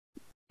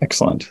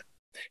 Excellent.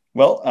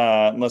 Well,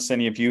 unless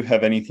any of you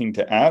have anything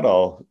to add,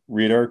 I'll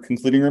read our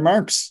concluding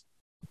remarks.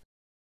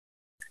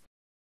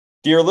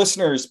 Dear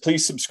listeners,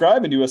 please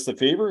subscribe and do us the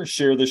favor.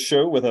 Share this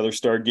show with other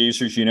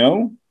stargazers you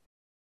know.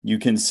 You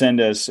can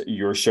send us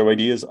your show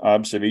ideas,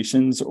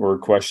 observations, or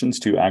questions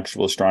to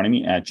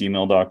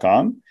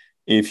actualastronomy@gmail.com.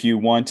 If you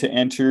want to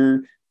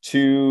enter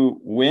to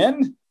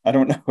win, I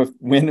don't know if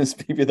win is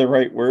maybe the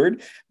right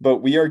word, but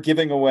we are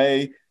giving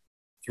away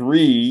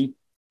 3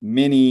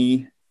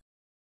 mini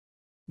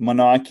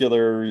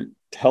monocular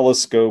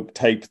telescope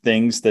type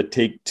things that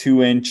take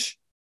 2-inch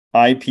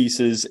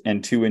eyepieces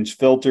and 2-inch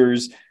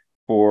filters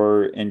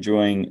for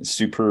enjoying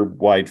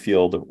superb wide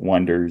field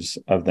wonders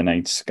of the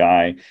night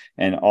sky.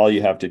 And all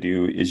you have to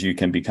do is you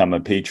can become a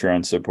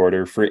Patreon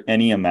supporter for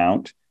any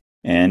amount,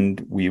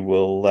 and we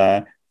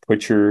will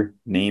put your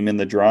name in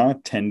the draw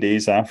 10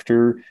 days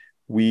after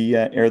we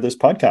air this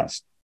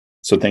podcast.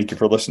 So thank you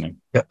for listening.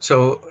 Yeah.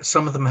 So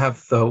some of them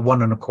have the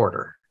 1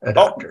 1/4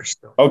 adapters.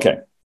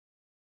 Okay.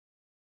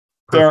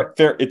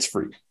 Fair. It's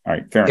free. All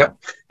right. Fair enough.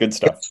 Good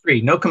stuff. It's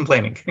free. No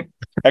complaining.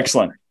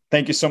 Excellent.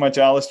 Thank you so much,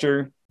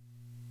 Alister.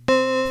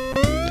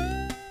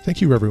 Thank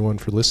you, everyone,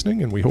 for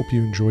listening, and we hope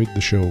you enjoyed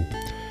the show.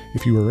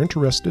 If you are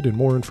interested in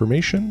more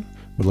information,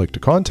 would like to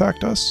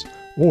contact us,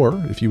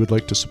 or if you would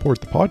like to support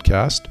the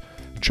podcast,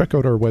 check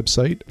out our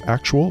website,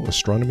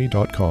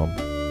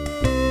 actualastronomy.com.